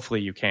 but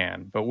hopefully you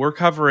can. But we're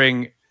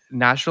covering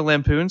National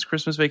Lampoon's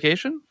Christmas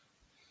Vacation.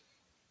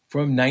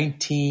 From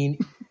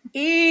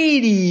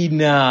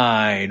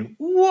 1989.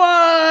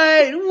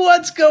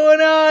 What's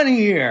going on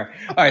here?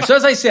 All right, so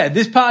as I said,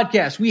 this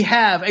podcast, we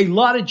have a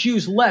lot of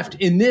juice left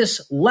in this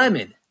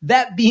lemon.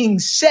 That being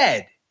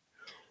said,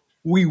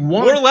 we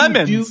want more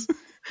lemons.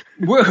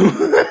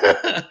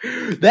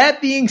 That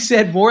being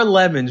said, more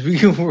lemons. We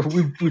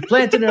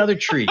planted another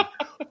tree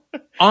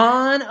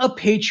on a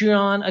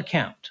Patreon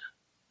account.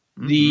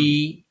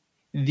 The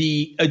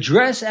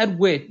address of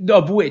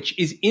which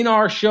is in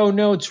our show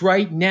notes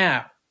right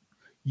now.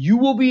 You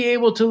will be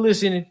able to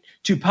listen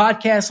to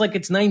podcasts like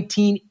it's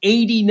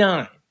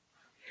 1989.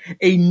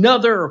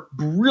 Another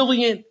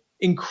brilliant,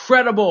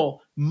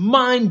 incredible,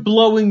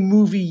 mind-blowing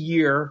movie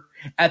year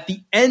at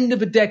the end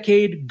of a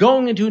decade,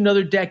 going into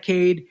another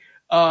decade.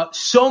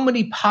 So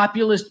many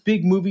populist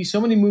big movies,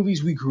 so many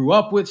movies we grew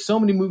up with, so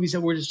many movies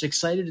that we're just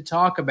excited to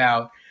talk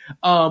about.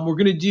 We're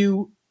going to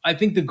do, I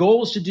think the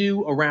goal is to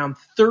do around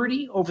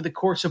 30 over the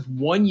course of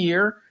 1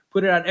 year,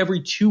 put it out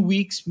every 2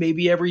 weeks,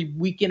 maybe every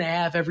week and a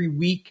half, every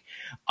week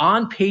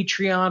on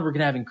Patreon. We're going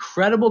to have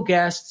incredible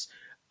guests.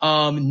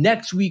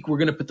 Next week, we're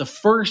going to put the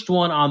first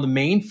one on the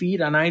main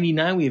feed on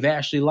 99. We have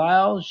Ashley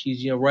Lyle.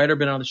 She's a writer,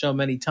 been on the show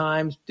many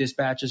times,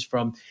 dispatches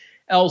from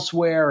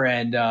elsewhere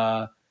and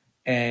not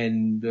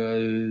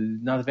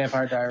the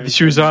Vampire Diaries.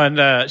 She was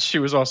on. She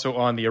was also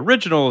on the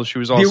original. She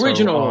was also the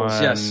originals,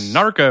 on yes.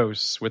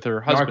 Narcos with her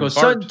husband.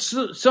 Bart.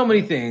 So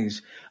many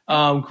things.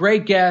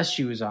 Great guest.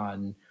 She was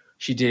on.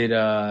 She did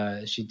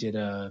a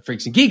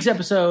Freaks and Geeks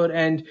episode,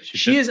 and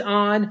she is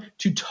on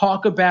to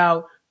talk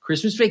about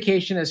Christmas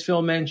Vacation, as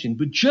Phil mentioned.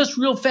 But just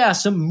real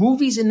fast, some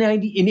movies in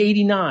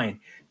 89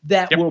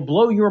 that will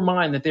blow your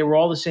mind that they were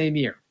all the same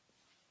year.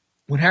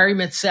 When Harry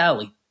Met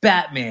Sally,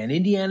 Batman,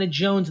 Indiana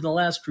Jones and the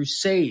Last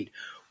Crusade,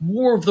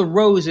 War of the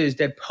Roses,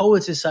 Dead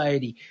Poets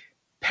Society,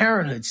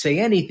 Parenthood, Say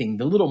Anything,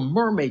 The Little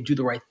Mermaid, Do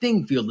the Right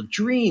Thing, Field of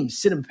Dreams,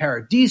 Cinema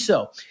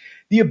Paradiso,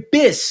 The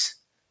Abyss,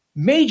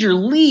 Major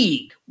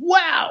League,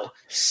 wow,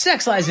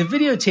 Sex, Lies, and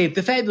Videotape,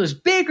 The Fabulous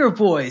Baker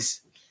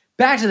Boys,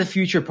 Back to the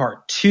Future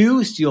Part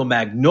 2, Steel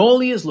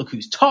Magnolias, Look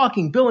Who's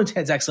Talking, Bill and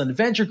Ted's Excellent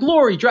Adventure,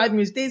 Glory, Driving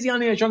Miss Daisy,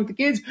 Honey, I Shrunk the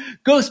Kids,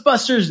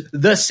 Ghostbusters,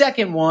 the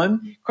second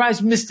one,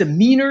 Crimes and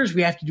Misdemeanors,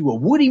 we have to do a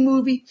Woody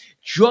movie,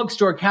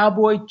 Drugstore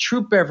Cowboy,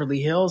 Troop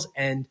Beverly Hills,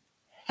 and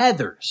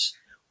Heathers.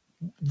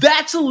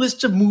 That's a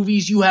list of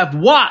movies you have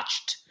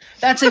watched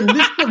That's a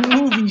list of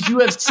movies you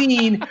have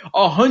seen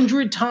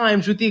 100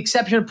 times, with the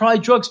exception of probably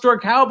Drugstore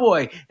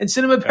Cowboy and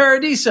Cinema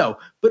Paradiso.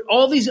 But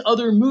all these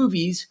other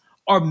movies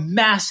are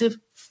massive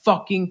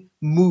fucking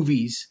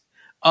movies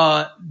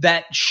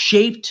that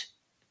shaped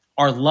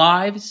our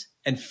lives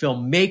and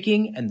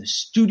filmmaking and the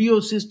studio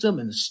system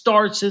and the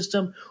star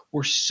system.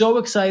 We're so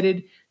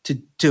excited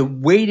to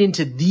wade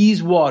into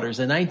these waters,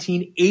 the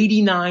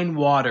 1989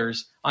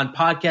 waters, on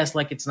Podcast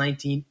Like It's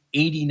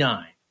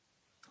 1989.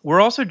 We're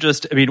also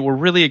we're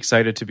really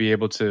excited to be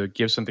able to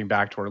give something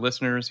back to our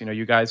listeners. You know,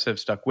 you guys have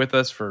stuck with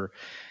us for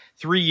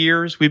 3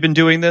 years. We've been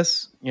doing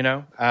this,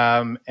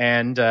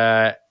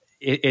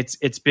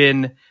 it's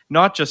been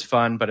not just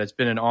fun, but it's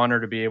been an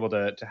honor to be able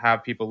to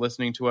have people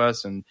listening to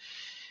us and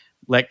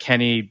let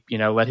Kenny,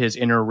 let his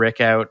inner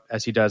Rick out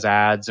as he does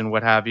ads and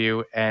what have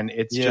you. And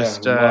it's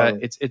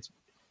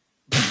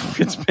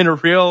it's been a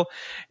real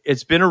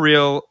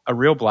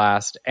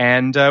blast.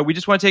 And we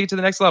just want to take it to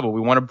the next level.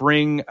 We want to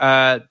bring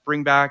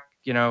back,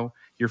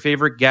 your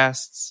favorite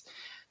guests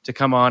to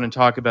come on and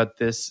talk about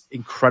this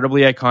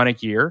incredibly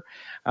iconic year.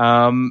 We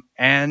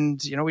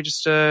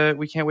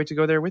can't wait to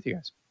go there with you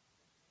guys.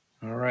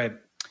 All right.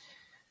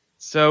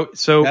 So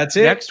that's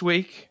it. Next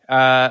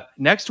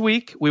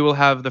week we will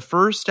have the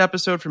first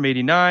episode from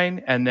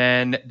 89, and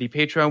then the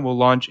Patreon will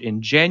launch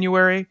in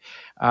January.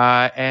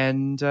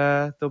 And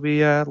there'll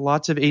be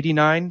lots of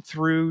 89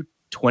 through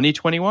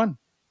 2021.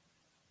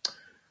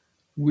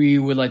 We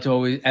would like to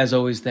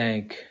always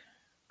thank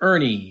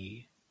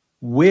Ernie,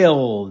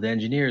 Will, the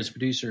engineers,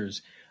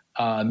 producers,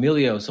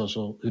 Emilio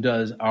Social, who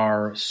does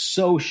our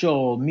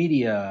social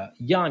media,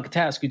 Jan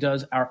Katask, who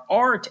does our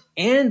art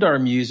and our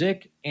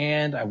music,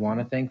 and I want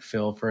to thank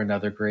Phil for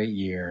another great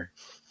year.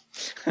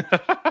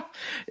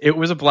 It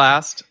was a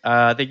blast.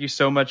 Thank you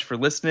so much for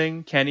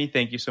listening. Kenny,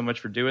 thank you so much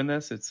for doing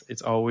this.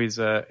 It's always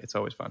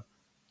fun.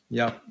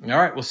 Yeah. All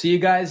right. We'll see you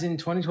guys in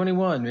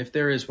 2021, if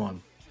there is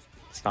one.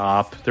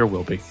 Stop. There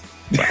will be.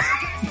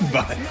 Bye.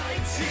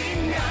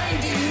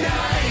 1999.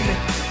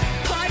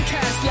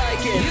 Podcast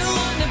like it. You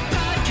want the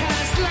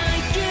podcast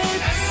like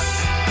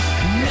it's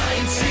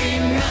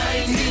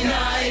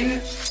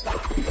 1999.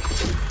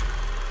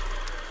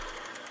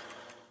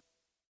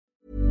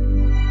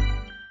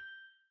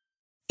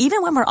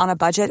 Even when we're on a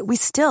budget, we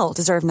still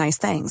deserve nice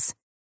things.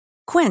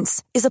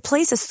 Quince is a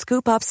place to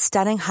scoop up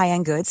stunning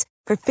high-end goods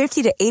for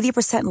 50 to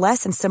 80%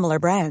 less than similar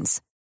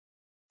brands.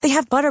 They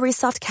have buttery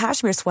soft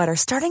cashmere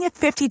sweaters starting at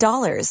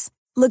 $50,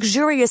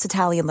 luxurious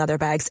Italian leather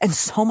bags, and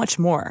so much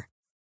more.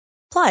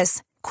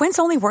 Plus, Quince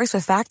only works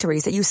with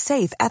factories that use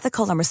safe,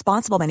 ethical, and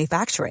responsible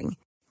manufacturing.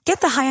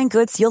 Get the high-end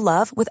goods you'll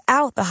love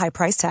without the high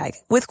price tag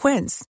with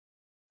Quince.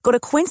 Go to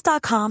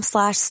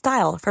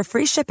quince.com/style for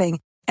free shipping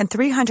and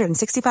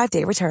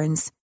 365-day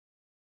returns.